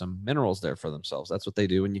they'd get some minerals there for themselves. That's what they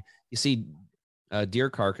do. When you see a deer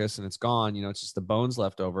carcass and it's gone, it's just the bones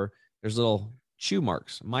left over. There's little chew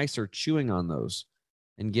marks. Mice are chewing on those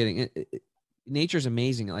and getting it. Nature's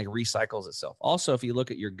amazing. It like recycles itself. Also, if you look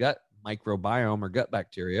at your gut microbiome or gut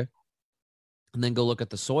bacteria, and then go look at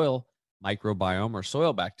the soil microbiome or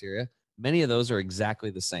soil bacteria, many of those are exactly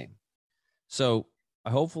the same. So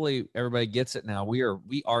hopefully everybody gets it now. We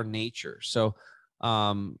are nature. So,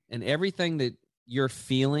 and everything that you're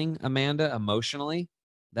feeling, Amanda, emotionally,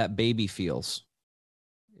 that baby feels.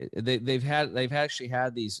 They've actually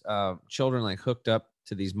had these children like hooked up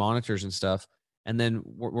to these monitors and stuff. And then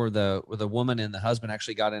where the woman and the husband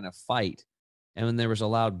actually got in a fight, and when there was a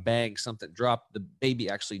loud bang, something dropped, the baby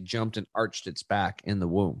actually jumped and arched its back in the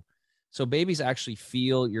womb. So babies actually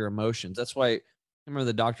feel your emotions. That's why, I remember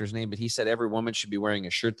the doctor's name, but he said every woman should be wearing a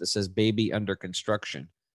shirt that says baby under construction,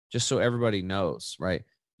 just so everybody knows, right?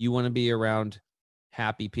 You want to be around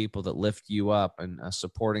happy people that lift you up, and a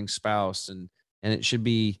supporting spouse, and it should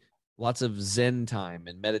be lots of Zen time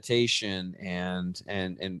and meditation and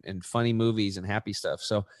funny movies and happy stuff.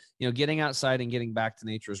 So, getting outside and getting back to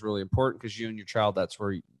nature is really important, because you and your child, that's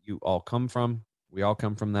where you all come from. We all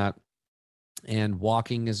come from that. And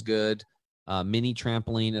walking is good. Mini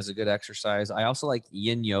trampoline is a good exercise. I also like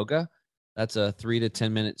yin yoga. That's a 3 to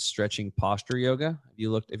 10 minute stretching posture yoga.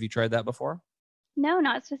 Have you tried that before? No,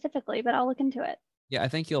 not specifically, but I'll look into it. Yeah, I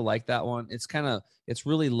think you'll like that one. It's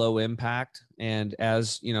really low impact. And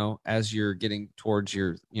as you're getting towards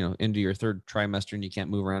your, into your 3rd trimester and you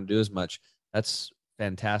can't move around and do as much, that's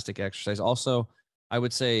fantastic exercise. Also, I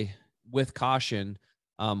would say with caution,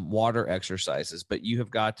 water exercises, but you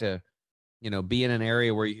have got to, be in an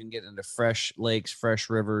area where you can get into fresh lakes, fresh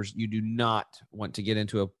rivers. You do not want to get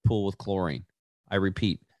into a pool with chlorine. I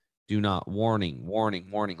repeat, do not. Warning, warning,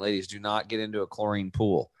 warning. Ladies, do not get into a chlorine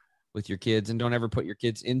pool with your kids, and don't ever put your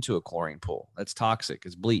kids into a chlorine pool. That's toxic.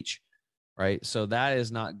 It's bleach, right? So that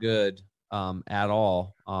is not good at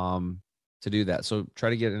all to do that. So try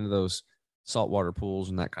to get into those saltwater pools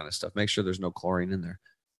and that kind of stuff. Make sure there's no chlorine in there.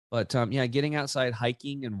 But getting outside,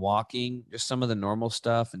 hiking and walking, just some of the normal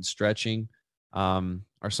stuff, and stretching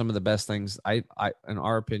are some of the best things, I in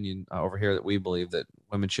our opinion, over here, that we believe that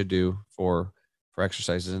women should do for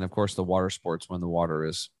exercises. And of course, the water sports, when the water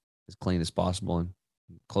is as clean as possible and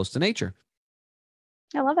close to nature.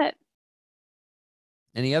 I love it.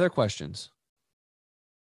 Any other questions?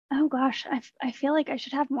 Oh gosh, I feel like I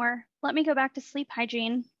should have more. Let me go back to sleep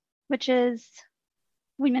hygiene, which is,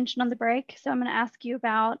 we mentioned on the break. So I'm going to ask you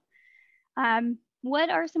about what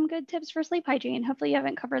are some good tips for sleep hygiene? Hopefully you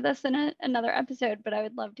haven't covered this in another episode, but I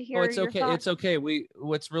would love to hear Oh, it's your okay. thoughts. It's okay.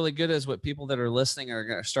 What's really good is what people that are listening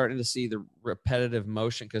are starting to see the repetitive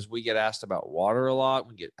motion, because we get asked about water a lot.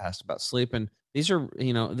 We get asked about sleep, and these are,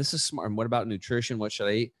 this is smart. And what about nutrition? What should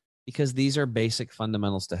I eat? Because these are basic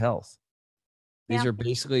fundamentals to health. These are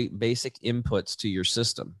basically basic inputs to your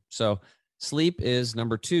system. So sleep is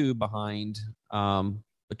number 2 behind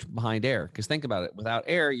air. Because think about it. Without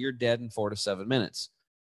air, you're dead in 4 to 7 minutes.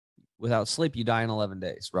 Without sleep, you die in 11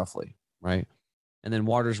 days, roughly, right? And then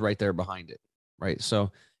water's right there behind it, right?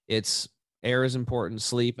 So it's air is important,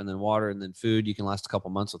 sleep, and then water, and then food. You can last a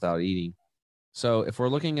couple months without eating. So if we're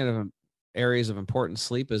looking at areas of importance,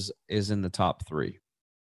 sleep is in the top 3: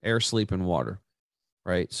 air, sleep, and water.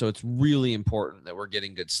 Right. So it's really important that we're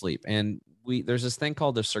getting good sleep. And there's this thing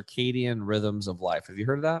called the circadian rhythms of life. Have you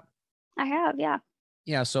heard of that? I have, yeah.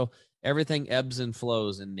 Yeah. So everything ebbs and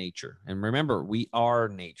flows in nature. And remember, we are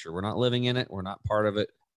nature. We're not living in it. We're not part of it,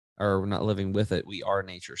 or we're not living with it. We are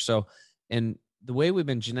nature. So, and the way we've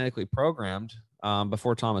been genetically programmed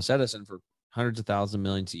before Thomas Edison for hundreds of thousands,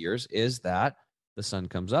 millions of years is that the sun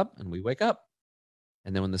comes up and we wake up.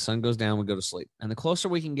 And then when the sun goes down, we go to sleep. And the closer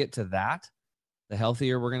we can get to that, the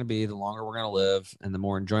healthier we're going to be, the longer we're going to live, and the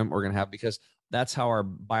more enjoyment we're going to have, because that's how our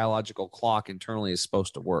biological clock internally is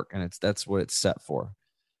supposed to work. And that's what it's set for.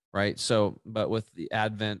 Right. So, but with the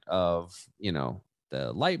advent of,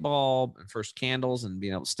 the light bulb and first candles and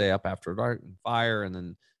being able to stay up after dark and fire, and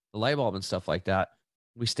then the light bulb and stuff like that,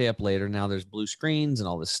 we stay up later. Now there's blue screens and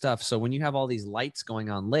all this stuff. So when you have all these lights going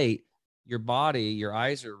on late, your body, your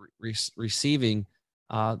eyes are receiving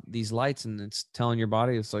these lights, and it's telling your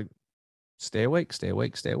body, it's like, stay awake, stay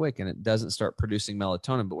awake, stay awake. And it doesn't start producing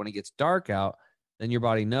melatonin. But when it gets dark out, then your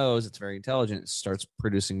body knows, it's very intelligent. It starts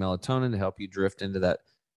producing melatonin to help you drift into that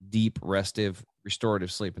deep, restive,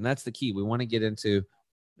 restorative sleep. And that's the key. We want to get into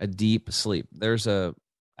a deep sleep. There's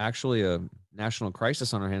actually a national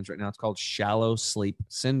crisis on our hands right now. It's called shallow sleep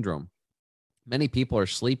syndrome. Many people are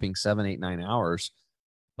sleeping 7, 8, 9 hours,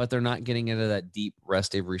 but they're not getting into that deep,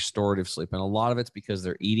 restive, restorative sleep. And a lot of it's because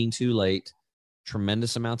they're eating too late,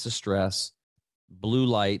 tremendous amounts of stress, blue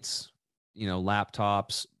lights,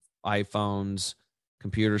 laptops, iPhones,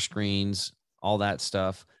 computer screens, all that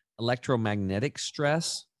stuff, electromagnetic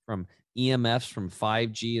stress from EMFs, from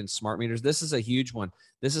 5G and smart meters. This is a huge one.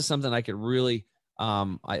 This is something I could really,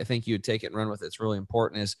 I think you would take it and run with it. It's really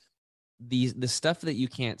important. Is the stuff that you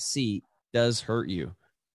can't see does hurt you.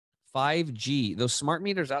 5G, those smart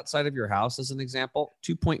meters outside of your house, as an example,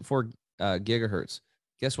 2.4 gigahertz.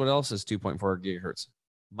 Guess what else is 2.4 gigahertz?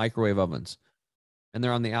 Microwave ovens. And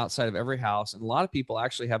they're on the outside of every house. And a lot of people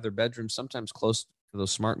actually have their bedrooms sometimes close to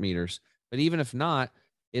those smart meters. But even if not,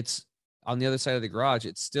 it's on the other side of the garage.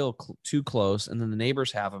 It's still too close. And then the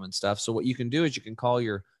neighbors have them and stuff. So what you can do is you can call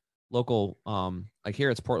your local, like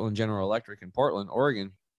here, it's Portland General Electric in Portland,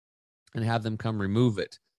 Oregon, and have them come remove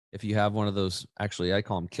it. If you have one of those, actually, I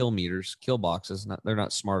call them kill meters, kill boxes. They're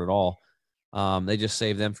not smart at all. They just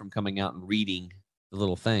save them from coming out and reading the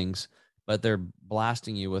little things, but they're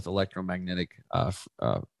blasting you with electromagnetic,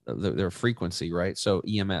 their frequency, right? So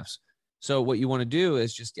EMFs. So what you want to do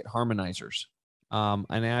is just get harmonizers.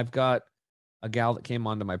 And I've got a gal that came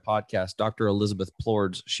onto my podcast, Dr. Elizabeth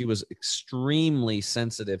Plords. She was extremely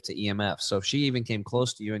sensitive to EMF. So if she even came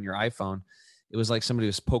close to you in your iPhone, it was like somebody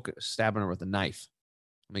was stabbing her with a knife.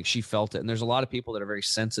 I mean, she felt it. And there's a lot of people that are very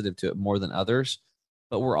sensitive to it more than others,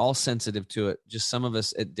 but we're all sensitive to it. Just some of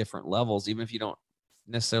us at different levels. Even if you don't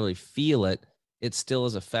necessarily feel it, it still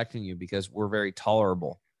is affecting you because we're very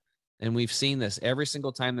tolerable. And we've seen this every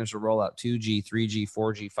single time there's a rollout, 2G, 3G,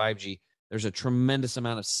 4G, 5G. There's a tremendous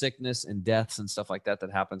amount of sickness and deaths and stuff like that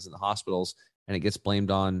that happens in the hospitals, and it gets blamed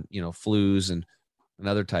on, flus and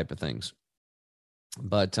other type of things.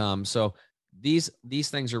 But so these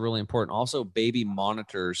things are really important. Also, baby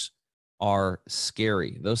monitors are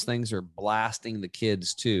scary. Those things are blasting the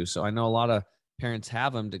kids too. So I know a lot of parents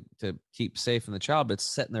have them to keep safe in the child, but it's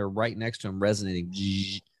sitting there right next to them, resonating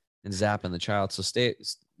and zapping the child. So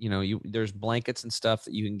there's blankets and stuff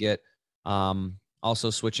that you can get.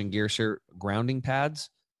 Also switching gears here, grounding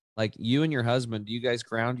pads. Like you and your husband, do you guys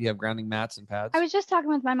ground? Do you have grounding mats and pads? I was just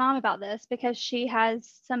talking with my mom about this because she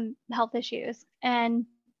has some health issues, and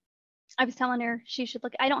I was telling her she should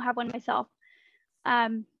look. I don't have one myself, but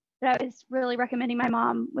I was really recommending my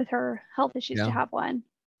mom with her health issues to have one.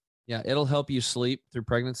 Yeah, it'll help you sleep through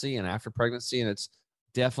pregnancy and after pregnancy, and it's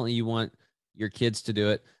definitely, you want your kids to do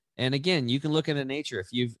it. And again, you can look into nature.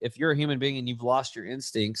 If you're a human being and you've lost your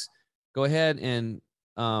instincts, go ahead and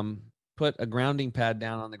put a grounding pad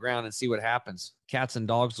down on the ground and see what happens. Cats and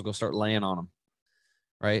dogs will go start laying on them.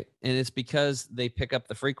 right? And it's because they pick up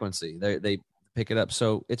the frequency. They pick it up.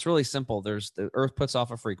 So it's really simple. There's the earth puts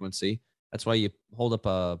off a frequency. That's why you hold up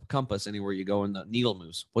a compass anywhere you go and the needle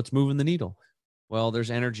moves. What's moving the needle? Well,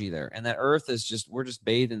 there's energy there. And that earth is just, we're just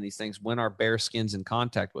bathed in these things when our bare skin's in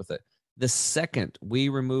contact with it. The second we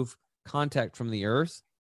remove contact from the earth,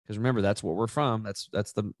 because remember, that's what we're from. That's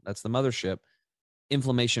the mothership.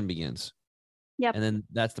 Inflammation begins. Yep. And then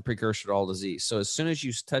that's the precursor to all disease. So as soon as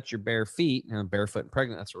you touch your bare feet, barefoot and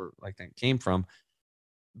pregnant, that's where like that came from.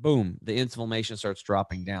 Boom, the inflammation starts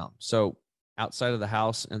dropping down. So outside of the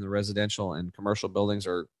house and the residential and commercial buildings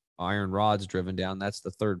are iron rods driven down. That's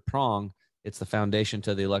the third prong. It's the foundation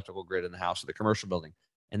to the electrical grid in the house or the commercial building.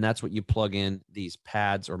 And that's what you plug in these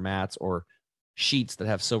pads or mats or sheets that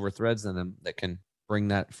have silver threads in them that can bring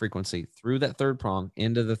that frequency through that third prong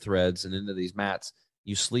into the threads and into these mats.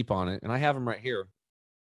 You sleep on it. And I have them right here.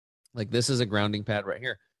 Like this is a grounding pad right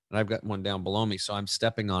here. And I've got one down below me. So I'm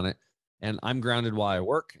stepping on it and I'm grounded while I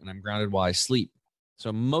work and I'm grounded while I sleep.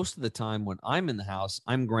 So most of the time when I'm in the house,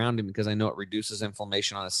 I'm grounding because I know it reduces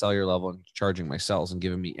inflammation on a cellular level and charging my cells and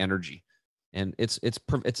giving me energy. And it's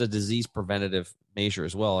a disease preventative measure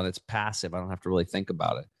as well. And it's passive. I don't have to really think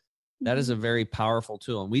about it. That is a very powerful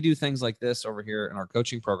tool. And we do things like this over here in our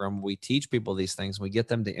coaching program. We teach people these things. We get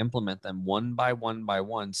them to implement them one by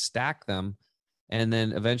one, stack them. And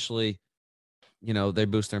then eventually, they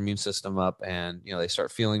boost their immune system up and, they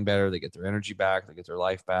start feeling better. They get their energy back. They get their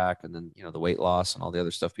life back. And then, the weight loss and all the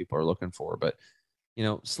other stuff people are looking for. But,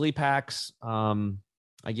 sleep hacks.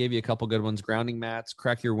 I gave you a couple good ones. Grounding mats,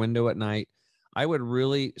 crack your window at night. I would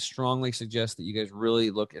really strongly suggest that you guys really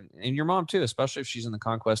look at, and your mom too, especially if she's in the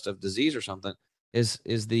conquest of disease or something, is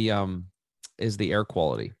the air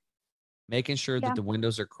quality, making sure that the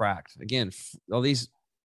windows are cracked. Again, all these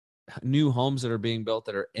new homes that are being built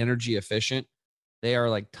that are energy efficient, they are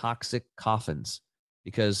like toxic coffins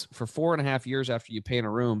because for 4.5 years after you paint a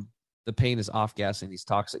room, the paint is off gassing these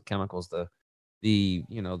toxic chemicals. The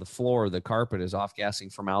floor, the carpet is off gassing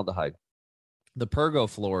formaldehyde. The Pergo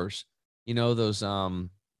floors, those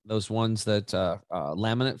ones that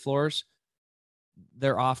laminate floors,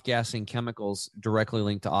 they're off gassing chemicals directly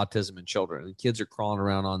linked to autism in children. And kids are crawling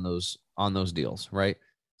around on those deals, right?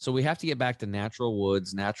 So we have to get back to natural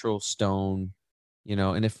woods, natural stone,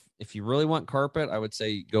 and if you really want carpet, I would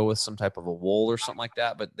say go with some type of a wool or something like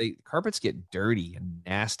that. But carpets get dirty and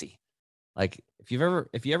nasty. Like if you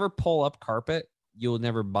ever pull up carpet, you'll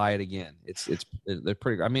never buy it again. They're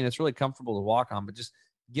pretty, I mean, it's really comfortable to walk on, but just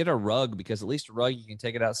get a rug because at least a rug, you can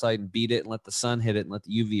take it outside and beat it and let the sun hit it and let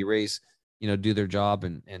the UV rays, do their job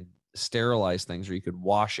and sterilize things, or you could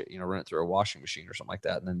wash it, run it through a washing machine or something like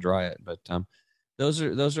that and then dry it. But those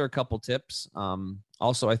are a couple tips.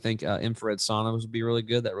 Also, I think infrared saunas would be really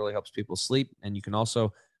good. That really helps people sleep. And you can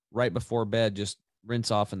also right before bed, just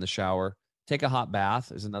rinse off in the shower. Take a hot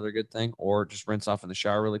bath is another good thing, or just rinse off in the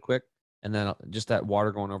shower really quick. And then just that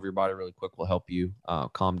water going over your body really quick will help you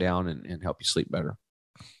calm down and help you sleep better.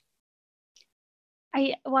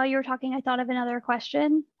 While you were talking, I thought of another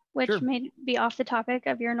question, which Sure. may be off the topic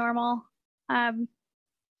of your normal,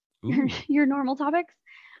 your normal topics.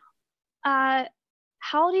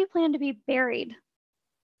 How do you plan to be buried?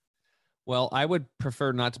 Well, I would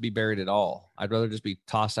prefer not to be buried at all. I'd rather just be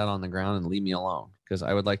tossed out on the ground and leave me alone because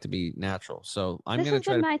I would like to be natural. So I'm going to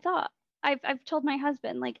try to. My thought. I've told my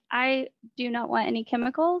husband, like, I do not want any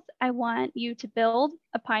chemicals. I want you to build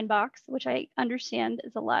a pine box, which I understand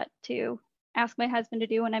is a lot to ask my husband to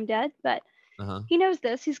do when I'm dead, but he knows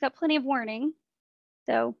this. He's got plenty of warning.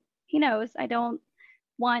 So he knows I don't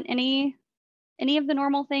want any of the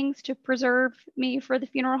normal things to preserve me for the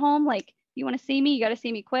funeral home. Like, if you want to see me, you got to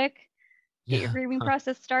see me quick. Get your grieving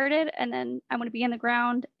process started, and then I want to be in the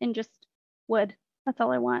ground and just wood. That's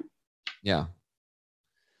all I want. Yeah.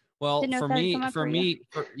 Well, for me,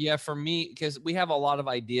 because we have a lot of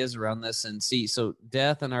ideas around this, and so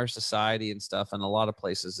death in our society and stuff, in a lot of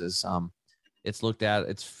places is it's looked at,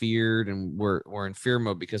 it's feared, and we're in fear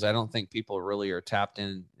mode because I don't think people really are tapped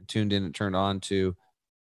in, tuned in, and turned on to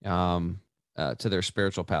their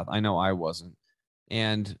spiritual path. I know I wasn't,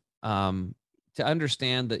 and to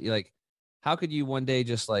understand that, like, how could you one day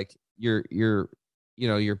just like you're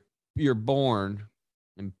born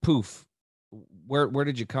and poof, where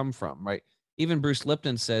did you come from, right? Even Bruce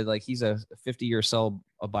Lipton said, like, he's a 50-year cell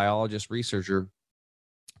biologist researcher,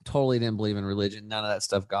 totally didn't believe in religion, none of that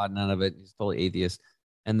stuff, God, none of it. He's totally atheist.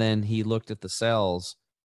 And then he looked at the cells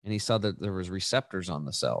and he saw that there was receptors on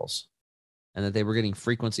the cells and that they were getting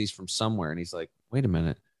frequencies from somewhere. And he's like, wait a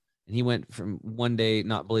minute. And he went from one day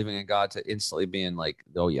not believing in God to instantly being like,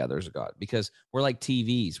 oh yeah, there's a God, because we're like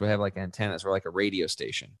TVs. We have like antennas. We're like a radio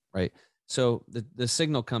station, right? So the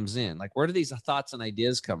signal comes in. Like, where do these thoughts and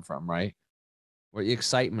ideas come from, right? Where the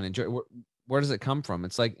excitement and joy, where does it come from?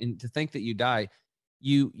 It's like, and to think that you die,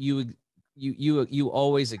 you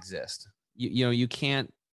always exist. You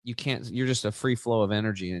can't, you're just a free flow of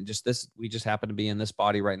energy. And we just happen to be in this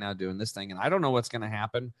body right now doing this thing. And I don't know what's going to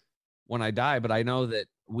happen when I die, but I know that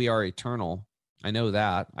we are eternal. I know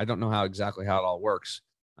that. I don't know exactly how it all works.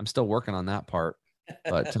 I'm still working on that part,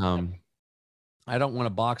 but, I don't want a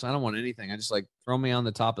box. I don't want anything. I just like throw me on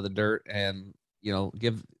the top of the dirt and,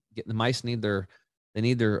 get the mice need their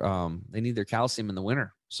calcium in the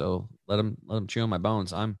winter. So let them chew on my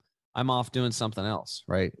bones. I'm off doing something else,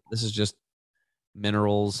 right? This is just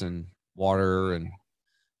minerals and water and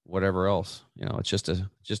whatever else, it's just a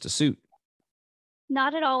suit.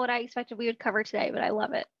 Not at all what I expected we would cover today, but I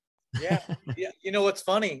love it. Yeah. What's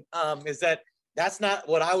funny is that's not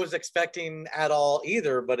what I was expecting at all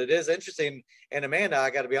either, but it is interesting. And Amanda, I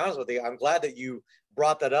got to be honest with you, I'm glad that you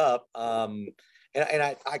brought that up. And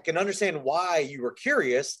I can understand why you were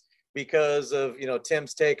curious because of,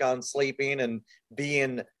 Tim's take on sleeping and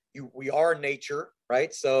we are nature,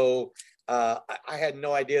 right? So I had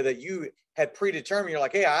no idea that you had predetermined. You're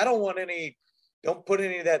like, hey, I don't put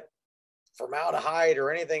any of that formaldehyde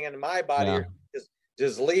or anything in my body. Yeah.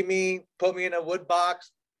 Just leave me, put me in a wood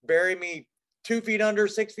box, bury me 2 feet under,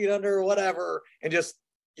 6 feet under, or whatever, and just,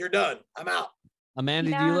 you're done. I'm out.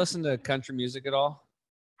 Amanda, do you listen to country music at all?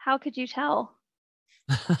 How could you tell?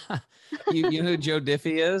 you know who Joe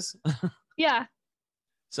Diffie is? Yeah.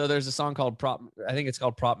 So there's a song called Prop Me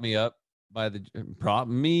Up Prop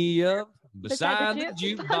Me Up beside the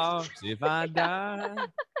jukebox if I die.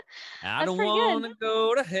 I don't want to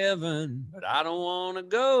go to heaven, but I don't want to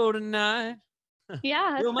go tonight. Yeah,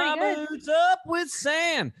 that's fill my good. boots up with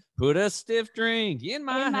sand. Put a stiff drink in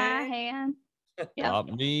my hand. Yep. Prop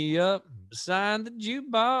me up beside the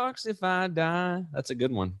jukebox if I die. That's a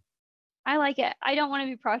good one. I like it. I don't want to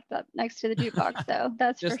be propped up next to the jukebox, though.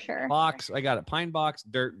 That's just for sure. Box. I got it. Pine box,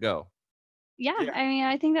 dirt, go. Yeah, I mean,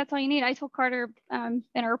 I think that's all you need. I told Carter in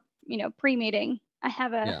our pre-meeting, I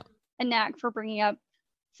have a knack for bringing up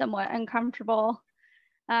somewhat uncomfortable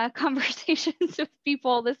conversations with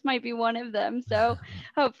people. This might be one of them. So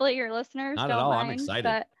hopefully your listeners Not don't at all. mind. I'm excited.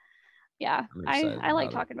 But yeah, I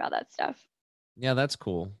like talking about that stuff. Yeah, that's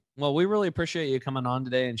cool. Well, we really appreciate you coming on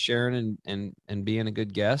today and sharing and being a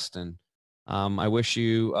good guest. And I wish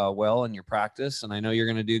you well in your practice. And I know you're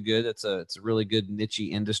going to do good. It's a really good niche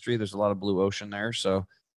industry. There's a lot of blue ocean there. So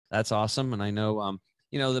that's awesome. And I know,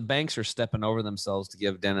 the banks are stepping over themselves to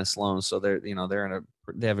give dentists loans. So they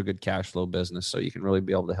have a good cash flow business. So you can really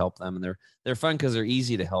be able to help them. And they're fun because they're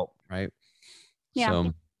easy to help. Right. Yeah.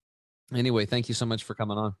 So anyway, thank you so much for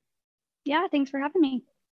coming on. Yeah. Thanks for having me.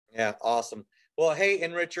 Yeah. Awesome. Well, hey,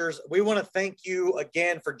 Enrichers, we want to thank you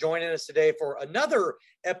again for joining us today for another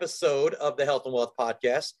episode of the Health and Wealth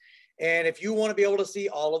Podcast. And if you want to be able to see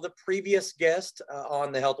all of the previous guests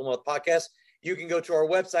on the Health and Wealth Podcast, you can go to our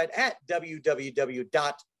website at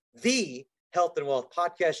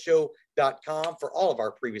www.thehealthandwealthpodcastshow.com for all of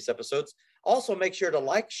our previous episodes. Also, make sure to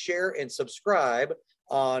like, share, and subscribe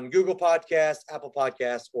on Google Podcasts, Apple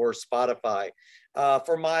Podcasts, or Spotify.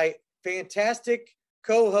 For my fantastic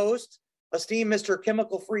co-host, esteemed Mr.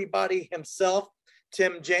 Chemical-Free Body himself,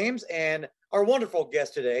 Tim James, and our wonderful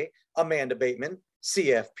guest today, Amanda Bateman,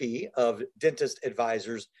 CFP of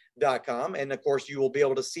DentistAdvisors.com. And of course, you will be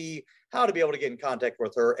able to see how to be able to get in contact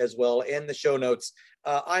with her as well in the show notes.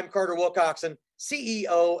 I'm Carter Wilcoxon,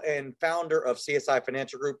 CEO and founder of CSI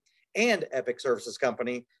Financial Group and Epic Services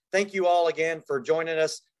Company. Thank you all again for joining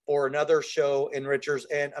us for another show, Enrichers.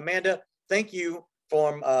 And Amanda, thank you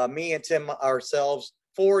from me and Tim ourselves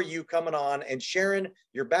for you coming on and sharing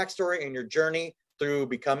your backstory and your journey through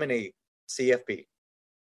becoming a CFP.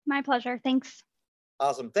 My pleasure. Thanks.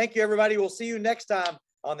 Awesome. Thank you, everybody. We'll see you next time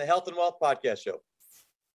on the Health and Wealth Podcast Show.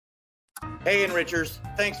 Hey, Enrichers.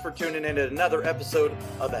 Thanks for tuning in to another episode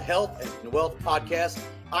of the Health and Wealth Podcast.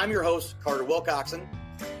 I'm your host, Carter Wilcoxon.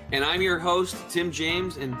 And I'm your host, Tim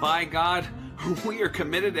James. And by God, we are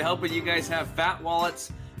committed to helping you guys have fat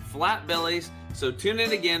wallets, flat bellies. So tune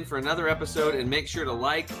in again for another episode and make sure to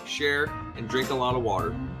like, share, and drink a lot of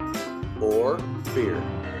water. Or beer.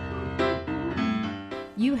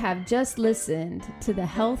 You have just listened to the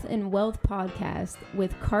Health and Wealth Podcast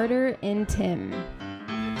with Carter and Tim.